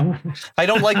why. I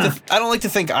don't like to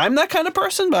think I'm that kind of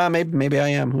person, but maybe I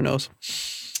am. Who knows?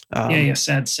 You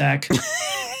sad sack.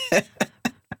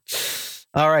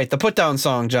 All right, the Put Down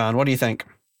song, John. What do you think?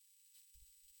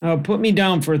 Put me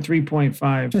down for a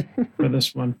 3.5 for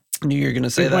this one. I knew you were going to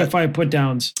say that. 3.5 put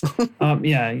downs. I'm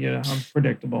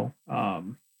predictable.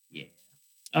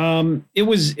 It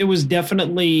was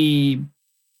definitely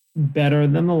better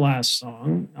than the last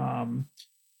song.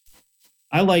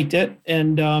 I liked it,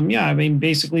 and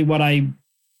basically what I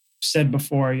said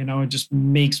before, it just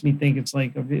makes me think it's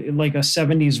like a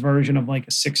 70s version of like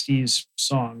a 60s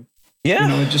song.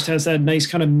 Yeah. It just has that nice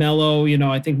kind of mellow,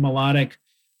 I think melodic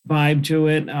vibe to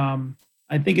it.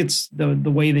 I think it's the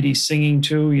way that he's singing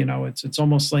too, it's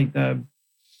almost like I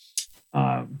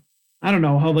don't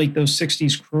know how like those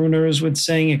 60s crooners would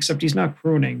sing, except he's not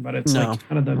crooning, but it's like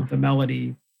kind of the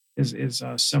melody is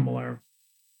similar.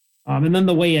 And then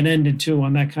the way it ended too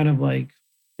on that kind of like,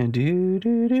 and do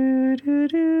do do do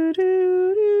do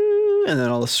do, and then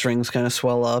all the strings kind of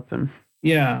swell up and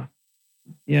yeah.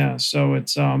 So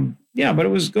it's but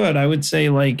it was good. I would say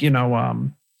like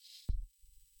again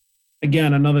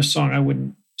another song I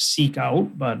wouldn't seek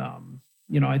out, but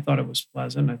I thought it was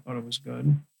pleasant. I thought it was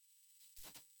good.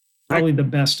 Probably the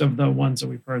best of the ones that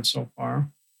we've heard so far.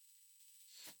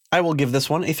 I will give this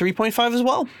one a 3.5 as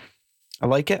well. I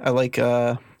like it. I like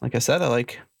I said, I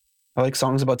like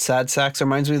songs about sad sacks. It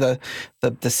reminds me of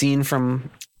the scene from,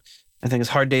 I think it's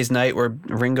Hard Day's Night, where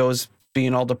Ringo's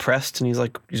being all depressed and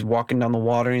he's walking down the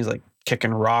water and he's like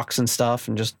kicking rocks and stuff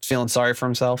and just feeling sorry for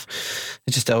himself.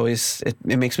 It just always, it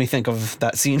makes me think of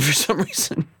that scene for some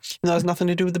reason. It has nothing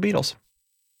to do with the Beatles.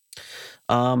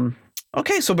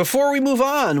 Okay, so before we move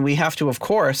on, we have to, of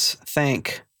course,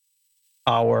 thank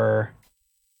our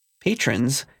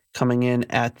patrons coming in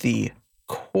at the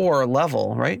core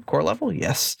level, right? Core level?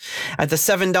 Yes. At the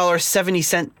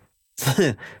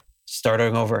 $7.70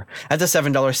 starting over. At the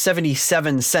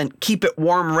 $7.77 Keep It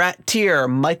Warm Rat tier,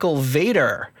 Michael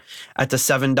Vader. At the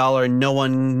 $7 No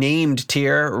One Named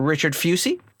tier, Richard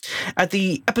Fusey. At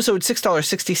the episode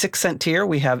 $6.66 tier,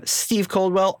 we have Steve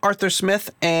Coldwell, Arthur Smith,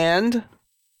 and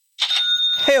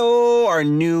our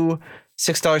new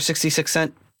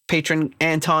 $6.66 patron,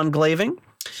 Anton Glaving.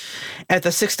 At the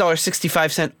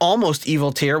 $6.65 Almost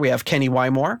Evil tier, we have Kenny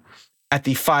Wymore. At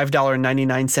the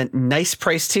 $5.99 Nice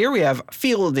Price tier, we have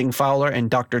Fielding Fowler and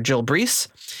Dr. Jill Brees.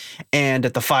 And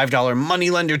at the $5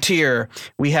 Moneylender tier,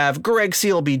 we have Greg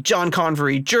Sealby, John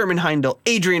Convery, German Heindel,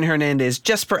 Adrian Hernandez,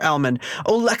 Jesper Alman,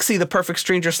 Alexi the Perfect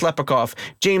Stranger Slepikoff,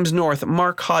 James North,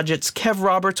 Mark Hodgetts, Kev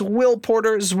Roberts, Will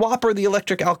Porter, Zwapper the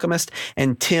Electric Alchemist,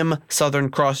 and Tim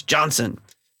Southern Cross Johnson.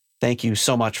 Thank you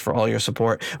so much for all your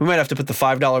support. We might have to put the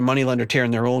 $5 Moneylender tier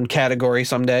in their own category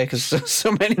someday because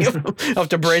so many of them have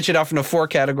to branch it off into 4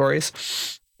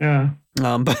 categories. Yeah.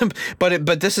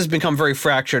 But this has become very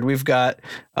fractured. We've got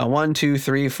 1, 2,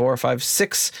 3, 4, 5,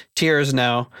 6 tiers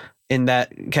now in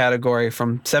that category,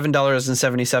 from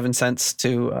 $7.77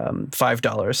 to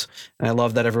 $5. And I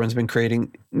love that everyone's been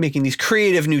making these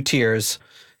creative new tiers.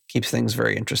 Keeps things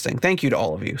very interesting. Thank you to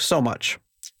all of you so much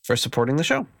for supporting the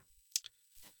show.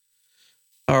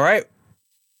 All right.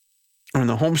 We're in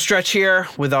the home stretch here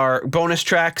with our bonus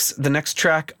tracks. The next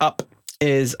track up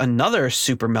is another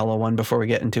super mellow one before we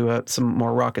get into some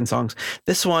more rockin' songs.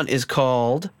 This one is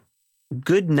called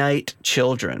Good Night,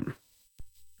 Children.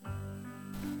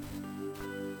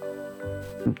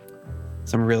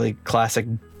 Some really classic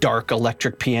dark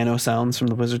electric piano sounds from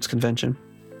the Wizards convention.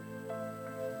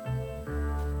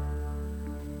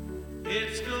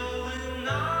 It's going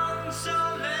on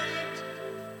so late,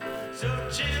 so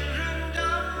children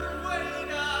don't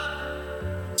wake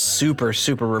up. Super,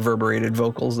 super reverberated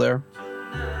vocals there.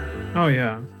 Oh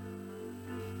yeah.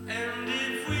 And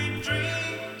if we drink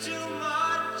too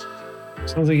much,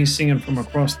 Sounds like he's singing from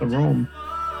across the room.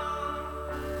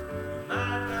 we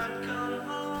might not come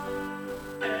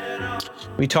home at all.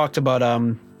 We talked about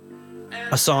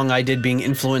a song I did being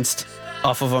influenced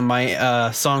off of my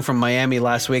song from Miami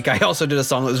last week. I also did a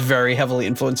song that was very heavily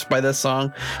influenced by this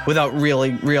song without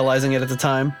really realizing it at the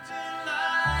time.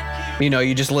 You know,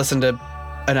 you just listen to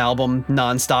an album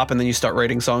nonstop and then you start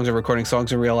writing songs or recording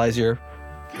songs and realize you're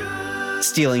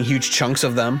stealing huge chunks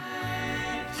of them.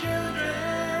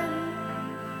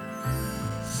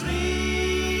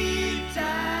 Sleep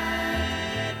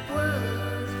tight,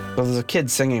 words. So there's a kid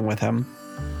singing with him.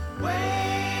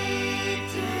 Wait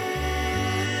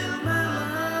till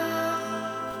my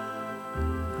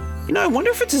You know, I wonder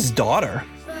if it's his daughter.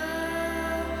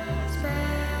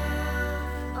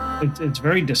 It's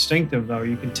very distinctive though.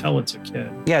 You can tell it's a kid.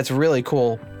 Yeah, it's really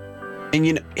cool. And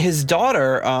you know, his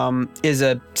daughter is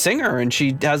a singer, and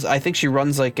I think she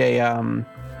runs like a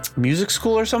music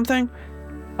school or something.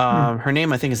 Her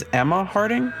name I think is Emma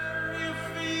Harding.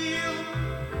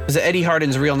 Because Eddie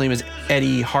Hardin's real name is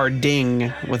Eddie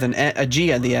Harding with a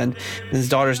G at the end. And his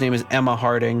daughter's name is Emma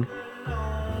Harding.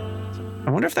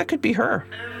 I wonder if that could be her.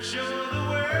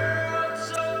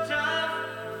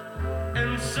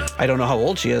 I don't know how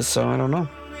old she is, so I don't know.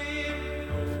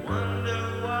 wonder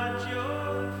what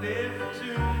you're left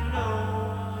to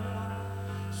know.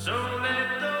 So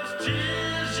let those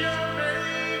tears you're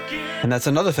making And that's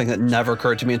another thing that never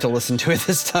occurred to me until listening to it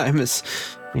this time is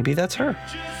maybe that's her.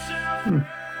 yourself be on your own.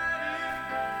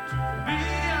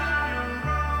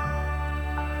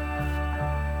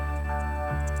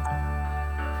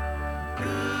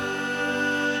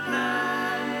 Good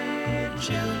night,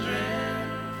 children.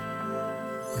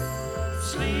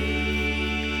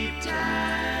 Sleep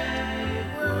tight,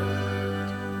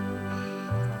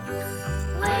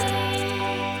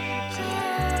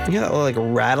 You hear that little, like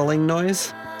rattling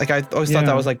noise? Like I always thought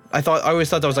that was like I always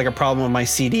thought that was like a problem with my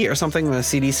CD or something. When the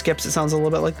CD skips, it sounds a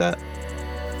little bit like that.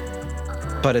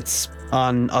 But it's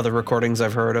on other recordings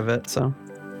I've heard of it, so.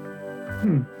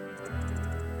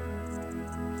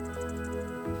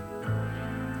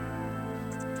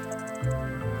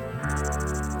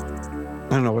 I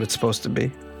don't know what it's supposed to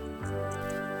be.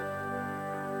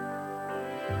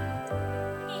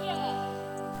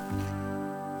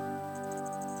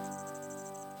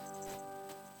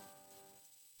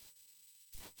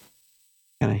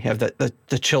 And I have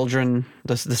the children,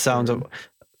 the sounds of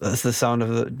that's the sound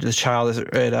of the child. Is it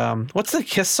what's the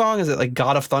Kiss song? Is it like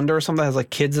God of Thunder or something that has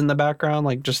like kids in the background,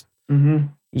 like just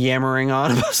yammering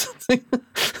on about something?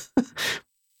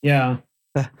 Yeah.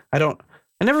 I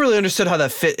never really understood how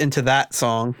that fit into that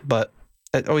song, but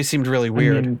it always seemed really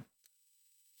weird.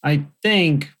 I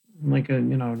think, like,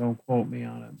 don't quote me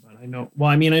on it, but I know. Well,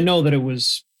 I mean, I know that it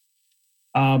was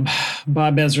Bob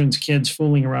Ezrin's kids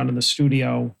fooling around in the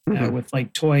studio with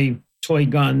like toy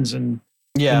guns and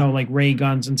like ray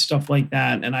guns and stuff like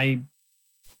that. And I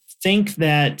think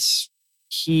that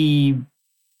he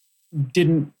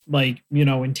didn't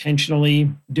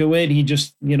intentionally do it. He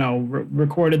just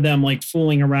recorded them like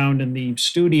fooling around in the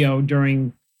studio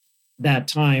during that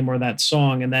time or that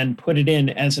song, and then put it in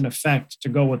as an effect to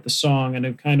go with the song. And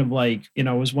it kind of like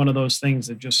was one of those things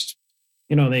that just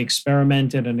they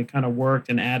experimented and it kind of worked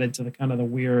and added to the kind of the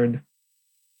weird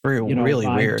really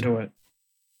vibe weird to it.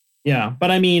 Yeah, but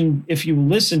I mean, if you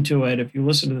listen to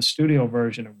the studio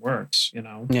version, it works.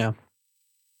 Yeah.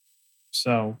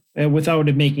 So without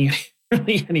it making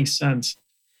really any sense.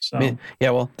 So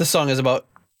yeah, well, this song is about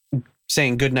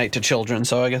saying goodnight to children,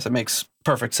 so I guess it makes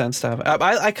perfect sense to have.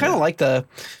 I kind of like the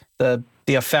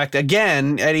effect.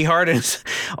 Again, Eddie Hardin's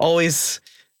always,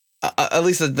 at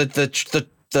least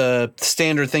the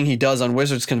standard thing he does on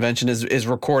Wizards Convention is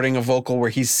recording a vocal where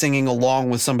he's singing along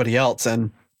with somebody else.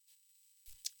 And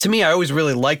to me, I always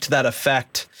really liked that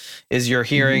effect. Is you're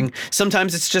hearing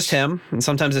sometimes it's just him and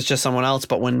sometimes it's just someone else,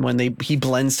 but when he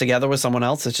blends together with someone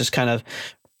else, it's just kind of,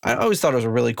 I always thought it was a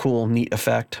really cool, neat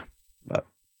effect. But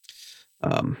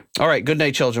all right, Good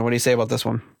Night Children. What do you say about this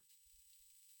one?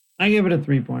 I give it a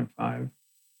 3.5.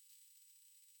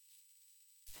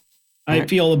 I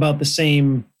feel about the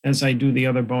same as I do the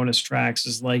other bonus tracks.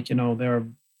 Is like they're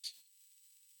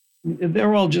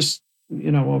all just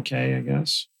okay, I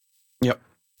guess. Yep.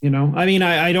 I mean,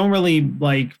 I don't really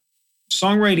like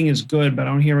songwriting is good, but I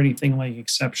don't hear anything like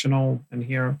exceptional in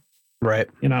here. Right.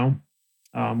 You know,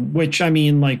 which I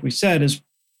mean, like we said, is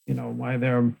why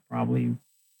they're probably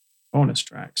bonus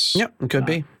tracks. Yep, it could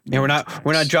be. Yeah, we're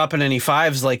not dropping any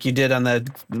fives like you did on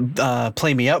the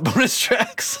Play Me Up bonus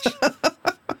tracks.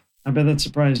 I bet that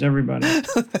surprised everybody.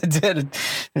 I did.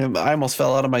 I almost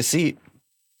fell out of my seat.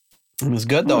 It was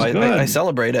good though. It was good. I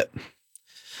celebrate it.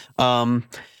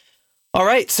 All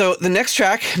right, so the next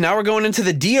track, now we're going into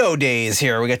the Dio days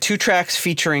here. We got 2 tracks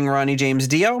featuring Ronnie James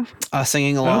Dio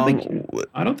singing along.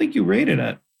 I don't think you rated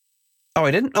it. Oh,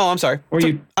 I didn't? Oh, I'm sorry.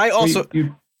 I also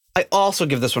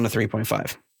give this one a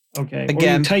 3.5. Okay.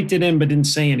 Again, or you typed it in but didn't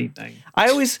say anything. I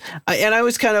always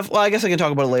kind of, well, I guess I can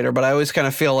talk about it later, but I always kind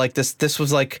of feel like this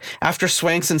was like after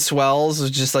Swanks and Swells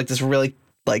was just like this really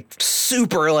like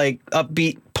super like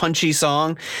upbeat punchy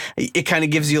song. It kind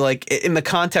of gives you like, in the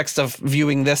context of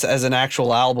viewing this as an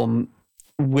actual album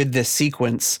with this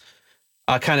sequence,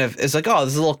 kind of is like, oh,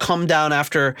 there's a little come down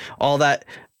after all that.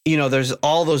 There's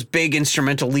all those big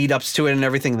instrumental lead ups to it and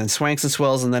everything, and then Swanks and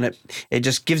Swells, and then it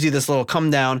just gives you this little come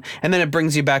down, and then it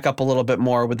brings you back up a little bit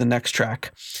more with the next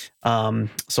track. So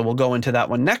we'll go into that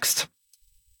one next,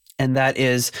 and that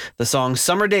is the song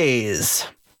Summer Days.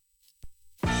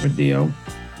 With Dio.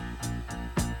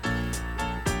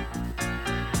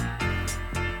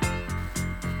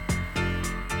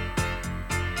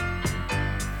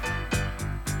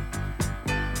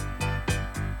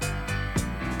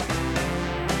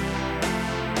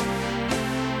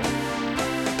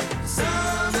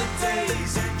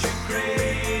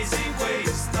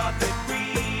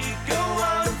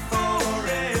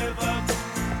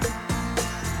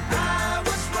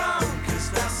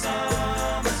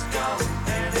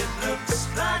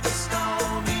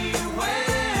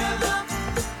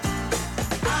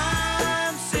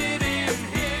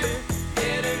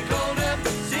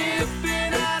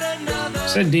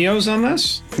 Said Dio's on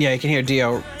this? Yeah, you can hear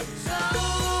Dio.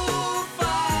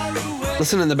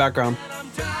 Listen in the background.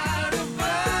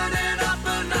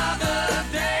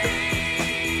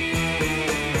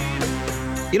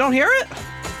 You don't hear it?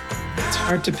 It's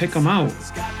hard to pick them out.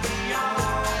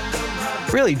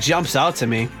 Really jumps out to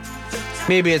me.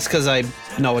 Maybe it's because I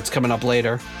know it's coming up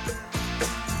later.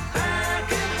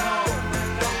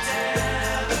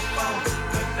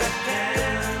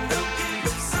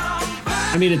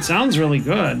 I mean, it sounds really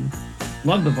good.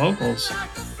 Love the vocals.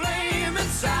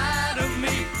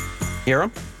 Hear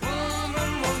them?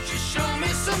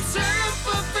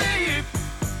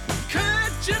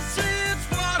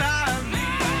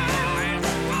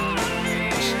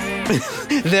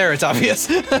 There, it's obvious.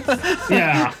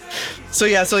 Yeah. So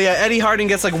yeah, Eddie Hardin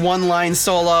gets like one line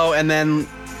solo, and then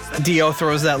Dio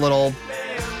throws that little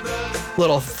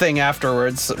thing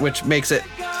afterwards, which makes it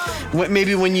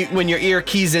maybe when your ear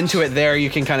keys into it there, you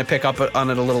can kind of pick up on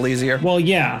it a little easier. Well,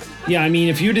 yeah. I mean,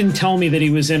 if you didn't tell me that he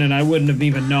was in it, I wouldn't have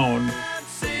even known.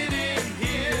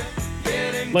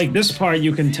 Like this part,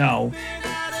 you can tell.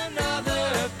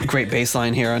 Great bass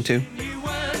line here on too.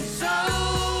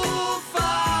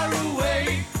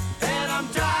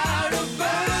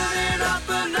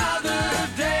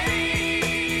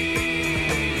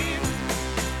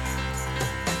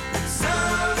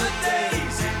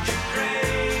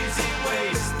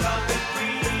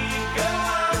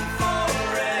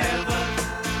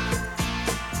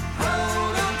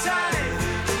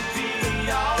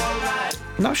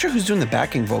 I'm not sure who's doing the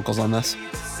backing vocals on this.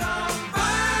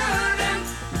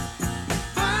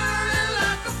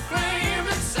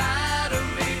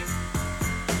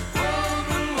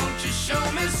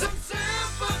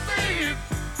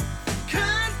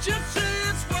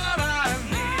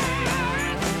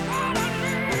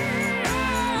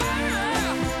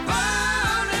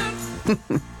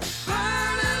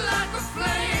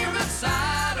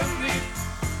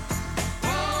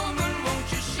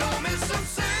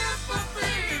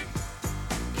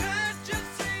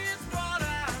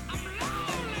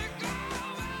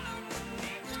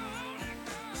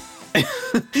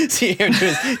 See, here to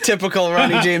his typical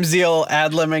Ronnie James Dio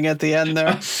ad-libbing at the end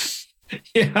there.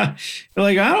 Yeah, you're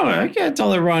like, I can't tell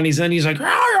that Ronnie's in. He's like, you're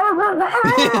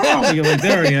like,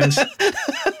 there he is.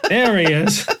 There he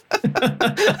is.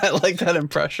 I like that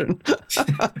impression.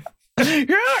 I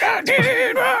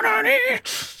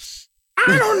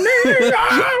don't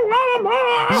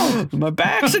need. My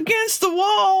back's against the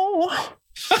wall.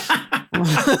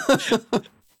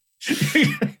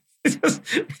 It just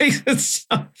makes it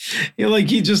sound, like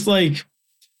he just like,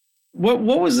 what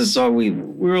was the song we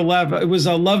were laughing? It was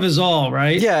Love Is All,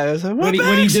 right? Yeah, it was like, when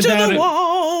he did that to the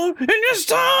wall and you're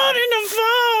starting to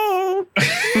fall.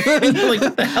 Like,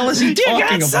 what the hell is he talking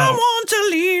about? You got someone to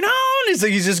lean on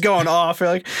He's just going off. You're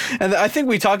like, and I think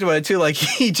we talked about it too. Like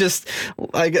he just,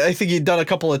 like I think he'd done a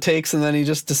couple of takes and then he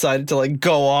just decided to like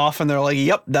go off, and they're like,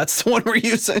 "Yep, that's the one we're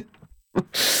using."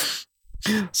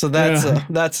 So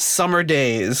that's Summer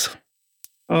Days.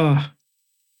 Oh,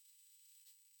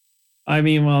 I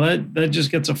mean, well, that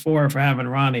just gets a 4 for having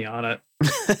Ronnie on it.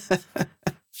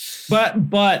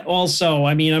 But also,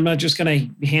 I mean, I'm not just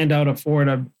going to hand out a 4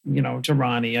 to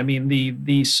Ronnie. I mean,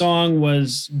 the song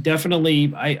was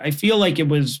definitely, I feel like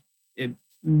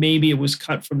maybe it was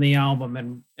cut from the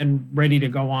album and ready to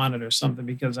go on it or something,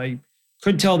 because I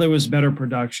could tell there was better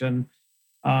production.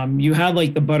 You had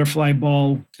like the butterfly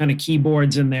ball kind of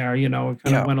keyboards in there, it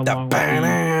kind of went along with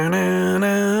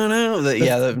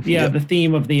the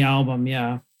theme of the album.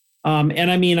 Yeah.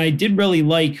 And I mean, I did really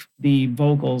like the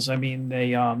vocals. I mean,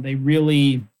 they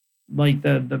really like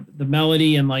the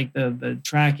melody and like the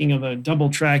tracking of the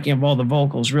double tracking of all the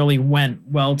vocals really went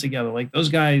well together. Like those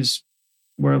guys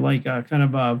were like a kind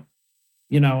of a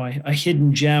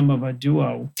hidden gem of a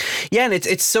duo. Yeah. And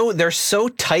they're so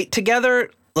tight together.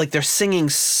 Like they're singing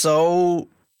so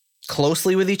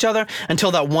closely with each other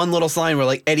until that one little line where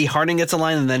like Eddie Hardin gets a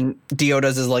line and then Dio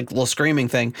does his like little screaming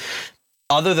thing.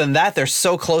 Other than that, they're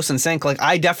so close in sync. Like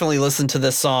I definitely listened to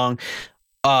this song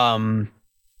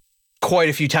quite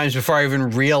a few times before I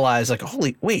even realized, like,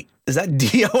 holy, wait, is that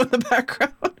Dio in the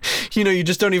background? You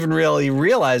just don't even really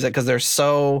realize it because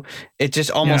it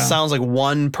just almost sounds like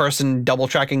one person double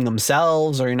tracking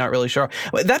themselves, or you're not really sure.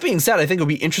 But that being said, I think it would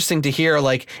be interesting to hear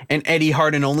like an Eddie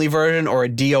Hardin only version or a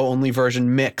Dio only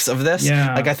version mix of this.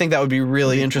 Yeah. Like I think that would be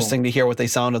really interesting to hear what they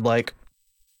sounded like.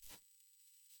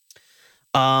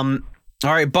 All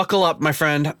right, buckle up, my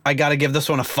friend. I got to give this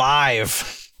one a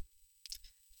 5.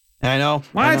 I know.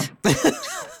 What? I know.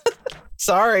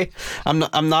 Sorry. I'm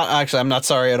not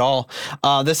sorry at all.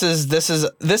 This is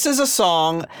a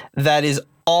song that is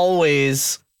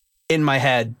always in my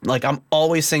head. Like I'm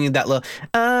always singing that little,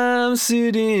 I'm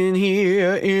sitting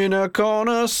here in a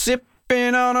corner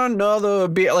sipping on another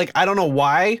beer. Like I don't know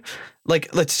why. Like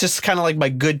it's just kind of like my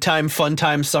good time, fun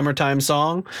time, summertime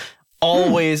song.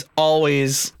 Always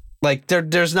like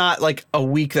there's not like a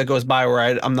week that goes by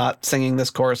where I'm not singing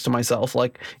this chorus to myself,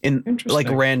 like in like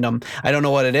random. I don't know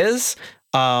what it is.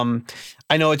 I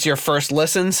know it's your first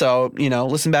listen, so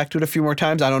listen back to it a few more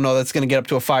times. I don't know that's going to get up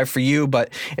to a 5 for you,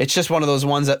 but it's just one of those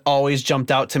ones that always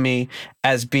jumped out to me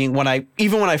as being when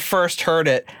I first heard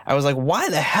it, I was like, why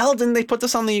the hell didn't they put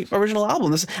this on the original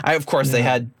album? They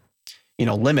had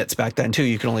limits back then too.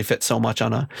 You can only fit so much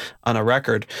on a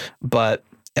record, but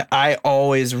I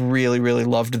always really, really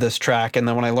loved this track. And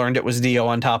then when I learned it was Dio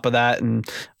on top of that, and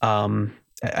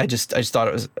I just thought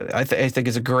it was, I think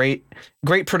it's a great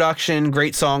production,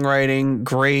 great songwriting,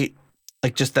 great,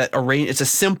 like just that it's a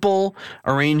simple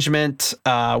arrangement,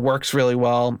 works really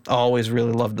well. I always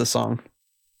really loved the song.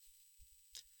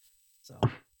 So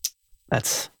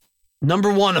that's number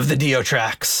 1 of the Dio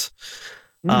tracks.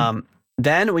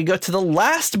 Then we go to the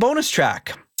last bonus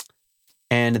track.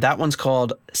 And that one's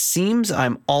called Seems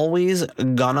I'm Always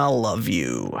Gonna Love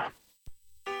You.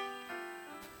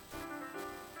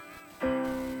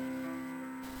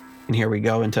 And here we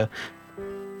go into,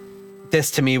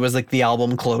 this to me was like the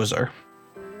album closer.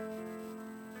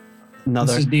 This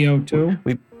is Dio too?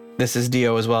 This is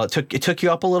Dio as well. It took you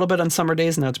up a little bit on Summer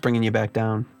Days, and now it's bringing you back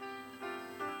down.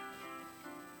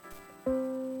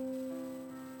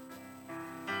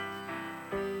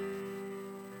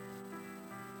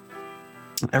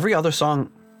 Every other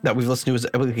song that we've listened to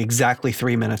is exactly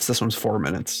 3 minutes. This one's 4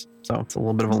 minutes, so it's a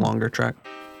little bit of a longer track.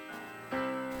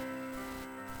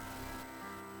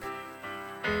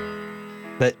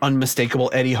 That unmistakable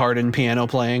Eddie Hardin piano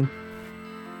playing.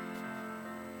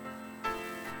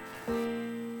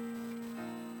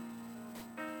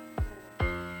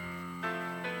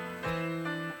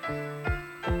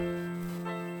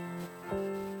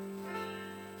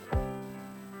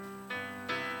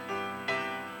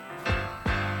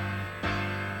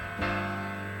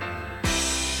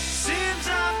 Seems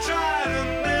I've tried a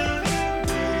million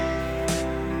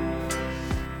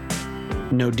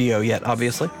ways. No Dio yet,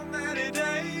 obviously. Many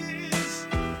days.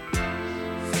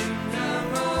 Seems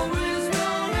I'm always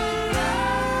gonna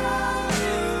love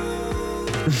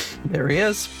you. There he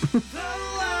is. Though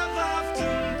I've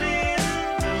often been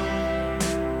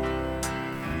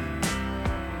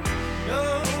no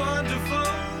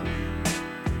wonderful.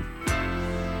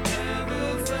 Never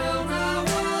felt I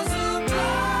was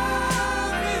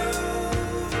above you.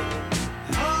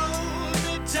 Hold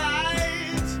me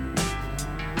tight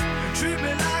and treat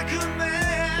me like a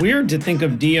man. Weird to think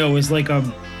of Dio as like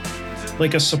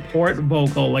a support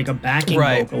vocal, like a backing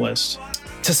Right. vocalist.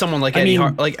 to someone like I Eddie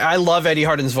mean- like I love Eddie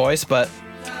Hardin's voice, but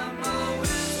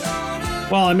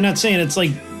Well, I'm not saying it's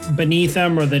like beneath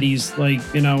him or that he's like,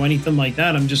 anything like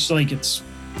that. I'm just like,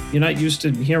 you're not used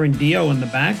to hearing Dio in the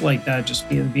back like that, just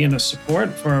being a support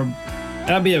for,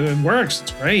 it works.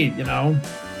 It's great,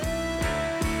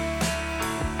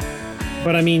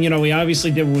 But I mean, he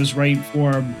obviously did what was right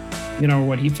for,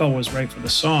 what he felt was right for the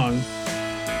song.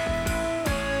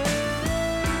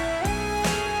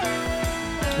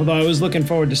 Although I was looking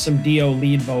forward to some Dio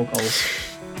lead vocals.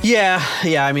 yeah,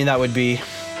 I mean that would be.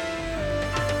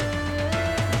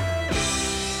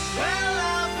 Well,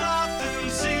 I've often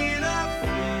seen a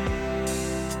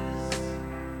face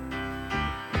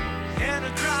in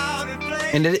a crowded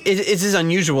place. And it is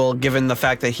unusual given the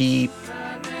fact that he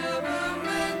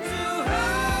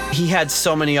had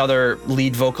so many other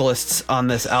lead vocalists on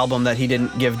this album that he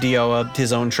didn't give Dio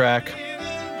his own track.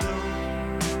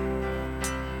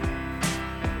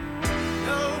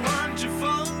 No one to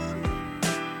phone.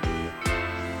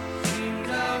 Seems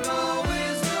I'm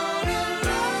always gonna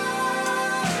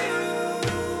love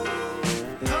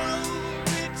you. Hold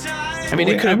me tight. I mean,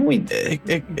 Haven't we-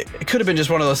 it could have been just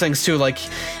one of those things too. Like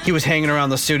he was hanging around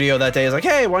the studio that day. He's like,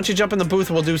 "Hey, why don't you jump in the booth?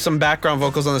 We'll do some background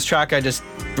vocals on this track I just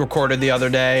recorded the other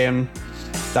day," and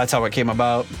that's how it came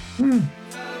about. I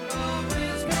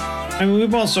mean,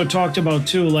 we've also talked about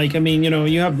too, like, I mean,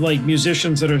 you have like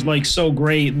musicians that are like so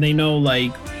great and they know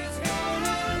like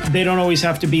they don't always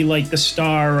have to be like the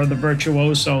star or the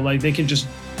virtuoso. Like they can just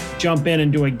jump in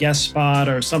and do a guest spot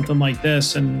or something like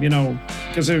this. And,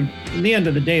 because at the end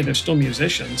of the day, they're still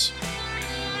musicians.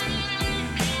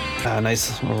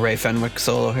 Nice little Ray Fenwick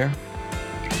solo here.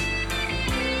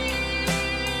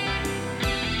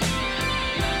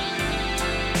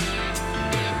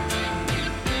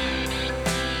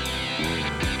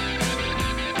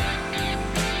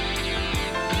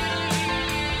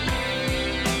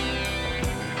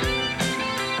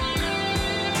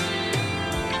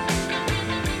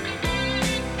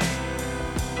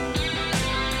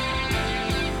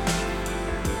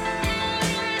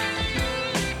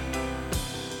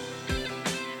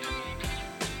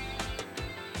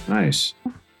 Nice.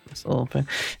 It's a little bit.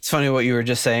 It's funny what you were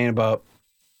just saying about,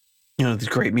 the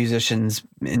great musicians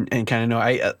and kind of know.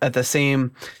 I at the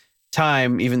same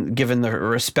time, even given the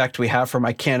respect we have for him,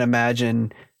 I can't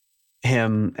imagine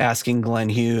him asking Glenn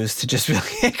Hughes to just be like,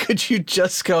 "Hey, could you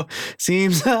just go?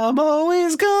 Seems I'm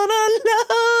always gonna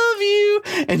love you,"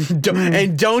 and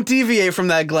don't deviate from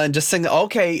that, Glenn. Just sing.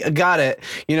 Okay, got it.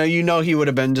 He would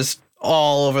have been just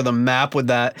all over the map with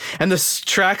that. And the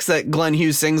tracks that Glenn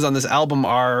Hughes sings on this album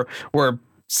were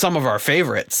some of our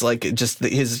favorites. Like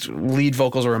his lead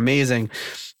vocals were amazing,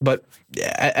 but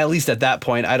at least at that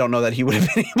point, I don't know that he would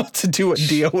have been able to do what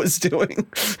Dio was doing.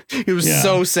 It was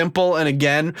so simple. And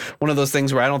again, one of those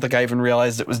things where I don't think I even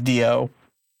realized it was Dio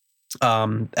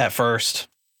at first.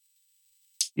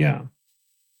 Yeah.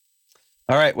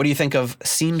 All right. What do you think of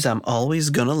Seems I'm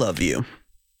Always Gonna Love You?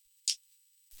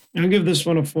 I'll give this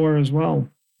one a 4 as well.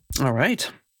 All right.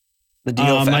 The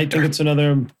Dio factor. I think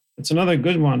it's another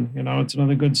good one. It's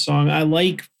another good song. I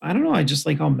just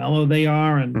like how mellow they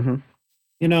are. And,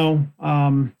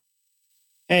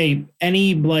 hey,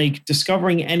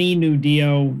 discovering any new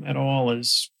Dio at all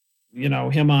is,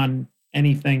 him on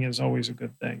anything is always a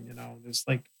good thing. There's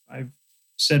like I've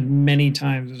said many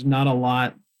times, there's not a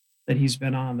lot that he's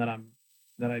been on that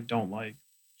I don't like.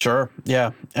 Sure.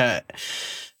 Yeah.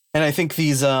 And I think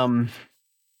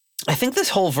I think this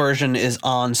whole version is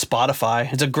on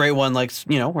Spotify. It's a great one. Like,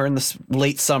 we're in this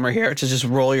late summer here to just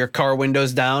roll your car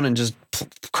windows down and just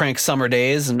crank Summer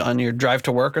Days and on your drive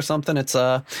to work or something. It's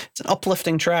an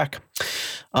uplifting track.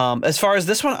 As far as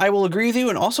this one, I will agree with you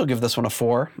and also give this one a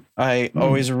 4. I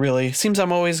always really seems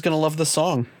I'm always going to love the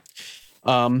song.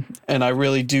 And I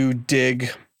really do dig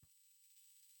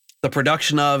the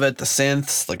production of it, the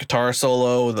synths, the guitar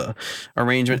solo, the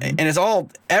arrangement, and it's all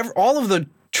of the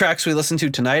tracks we listened to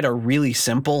tonight are really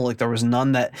simple. Like there was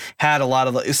none that had a lot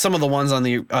of some of the ones on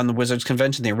the Wizards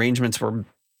convention. The arrangements were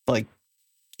like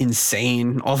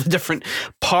insane, all the different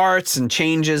parts and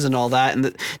changes and all that,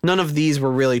 and none of these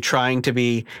were really trying to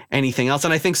be anything else.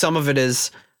 And I think some of it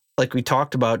is like we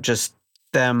talked about, just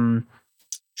them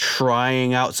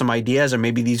trying out some ideas, or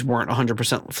maybe these weren't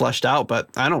 100% fleshed out, but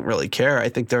I don't really care. I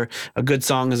think a good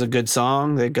song is a good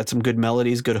song. They've got some good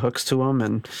melodies, good hooks to them.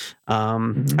 And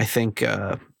I think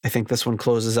this one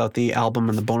closes out the album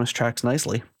and the bonus tracks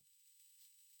nicely.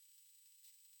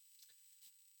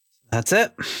 That's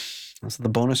it. Those are the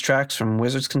bonus tracks from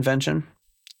Wizards Convention.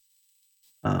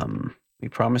 We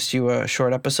promised you a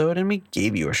short episode and we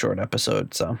gave you a short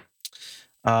episode. So,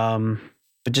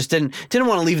 but just didn't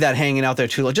want to leave that hanging out there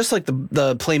too long. Just like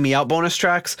the Play Me Out bonus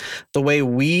tracks, the way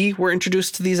we were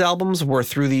introduced to these albums were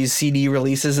through these CD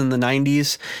releases in the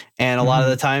 90s. And a lot of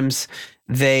the times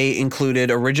they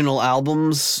included original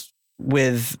albums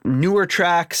with newer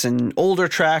tracks and older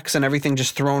tracks and everything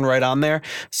just thrown right on there.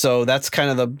 So that's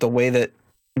kind of the way that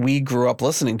we grew up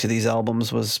listening to these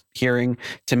albums, was hearing,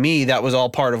 to me, that was all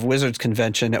part of Wizards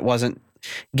Convention. It wasn't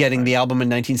getting the album in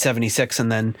 1976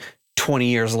 and then 20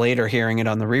 years later hearing it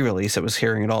on the re-release. It was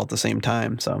hearing it all at the same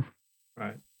time. So,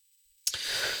 Right.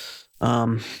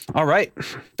 All right.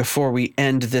 Before we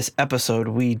end this episode,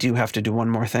 we do have to do one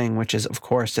more thing, which is, of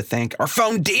course, to thank our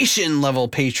foundation level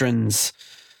patrons.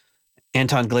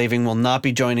 Anton Glaving will not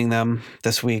be joining them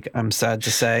this week, I'm sad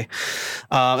to say.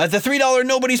 At the $3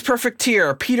 Nobody's Perfect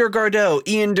tier, Peter Gardeau,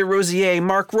 Ian DeRosier,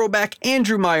 Mark Roback,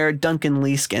 Andrew Meyer, Duncan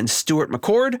Leask, and Stuart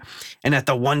McCord. And at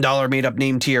the $1 made-up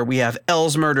name tier, we have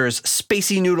Els Murders,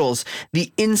 Spacey Noodles,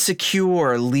 The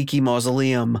Insecure, Leaky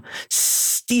Mausoleum,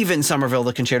 Steven Somerville,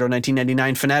 The Concerto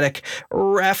 1999 Fanatic,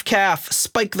 Raf Calf,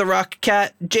 Spike the Rock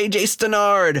Cat, JJ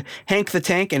Stenard, Hank the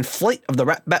Tank, and Flight of the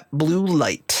Rat Bat Blue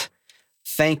Light.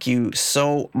 Thank you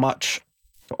so much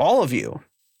to all of you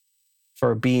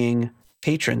for being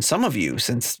patrons. Some of you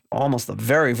since almost the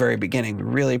very, very beginning. We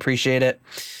really appreciate it.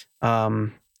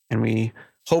 And we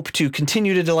hope to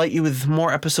continue to delight you with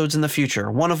more episodes in the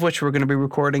future, one of which we're going to be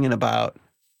recording in about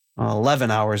 11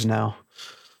 hours now.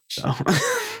 So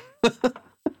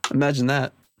imagine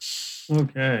that.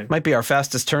 Okay. Might be our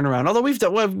fastest turnaround, although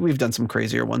we've done some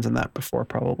crazier ones than that before,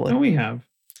 probably. No, we have.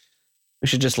 We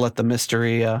should just let the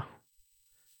mystery...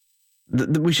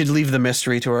 we should leave the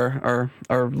mystery to our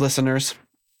listeners.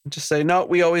 Just say, no,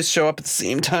 we always show up at the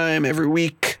same time every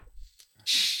week.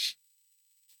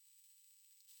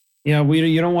 Yeah,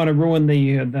 you don't want to ruin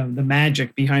the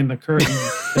magic behind the curtain.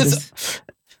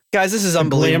 Guys, this is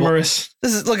unbelievable. Glamorous.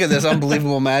 Look at this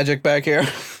unbelievable magic back here.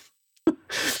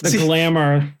 The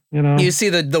glamour, you know. You see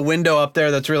the window up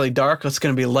there that's really dark? It's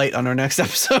going to be light on our next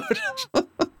episode.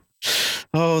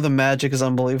 Oh, the magic is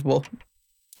unbelievable.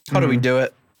 How do we do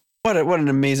it? What an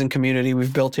amazing community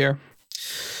we've built here.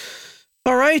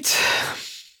 All right.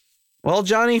 Well,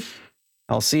 Johnny,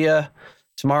 I'll see you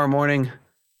tomorrow morning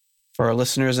for our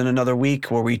listeners in another week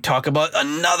where we talk about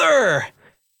another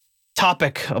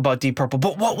topic about Deep Purple.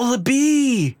 But what will it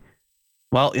be?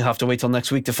 Well, you'll have to wait till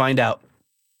next week to find out.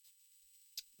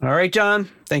 All right, John.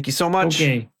 Thank you so much.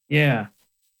 Okay. Yeah.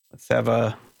 Let's have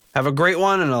a great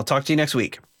one, and I'll talk to you next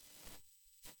week.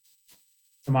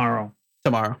 Tomorrow.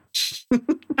 All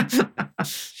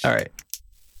right.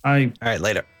 All right,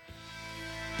 later.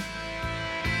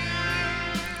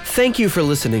 Thank you for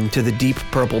listening to the Deep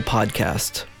Purple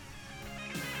podcast.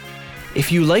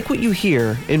 If you like what you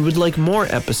hear and would like more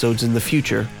episodes in the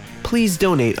future, please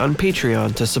donate on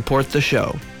Patreon to support the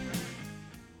show.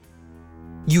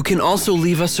 You can also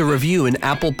leave us a review in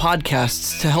Apple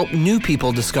Podcasts to help new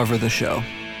people discover the show.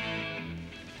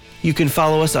 You can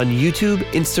follow us on YouTube,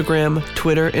 Instagram,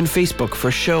 Twitter, and Facebook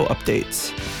for show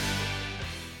updates.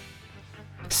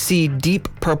 See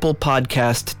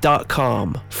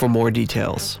deeppurplepodcast.com for more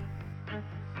details.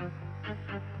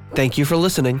 Thank you for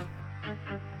listening.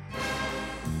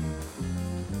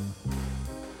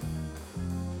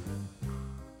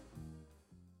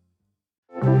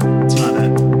 It's not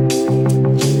it.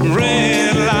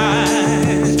 Red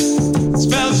light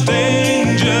spells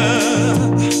danger.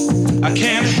 I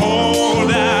can't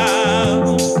hold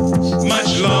out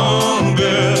much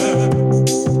longer.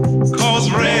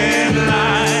 'Cause red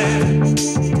light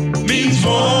means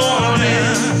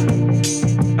warning.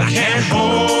 I can't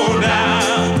hold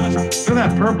out. Look at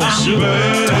that purple I'm suit.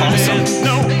 burning. Awesome.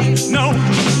 No.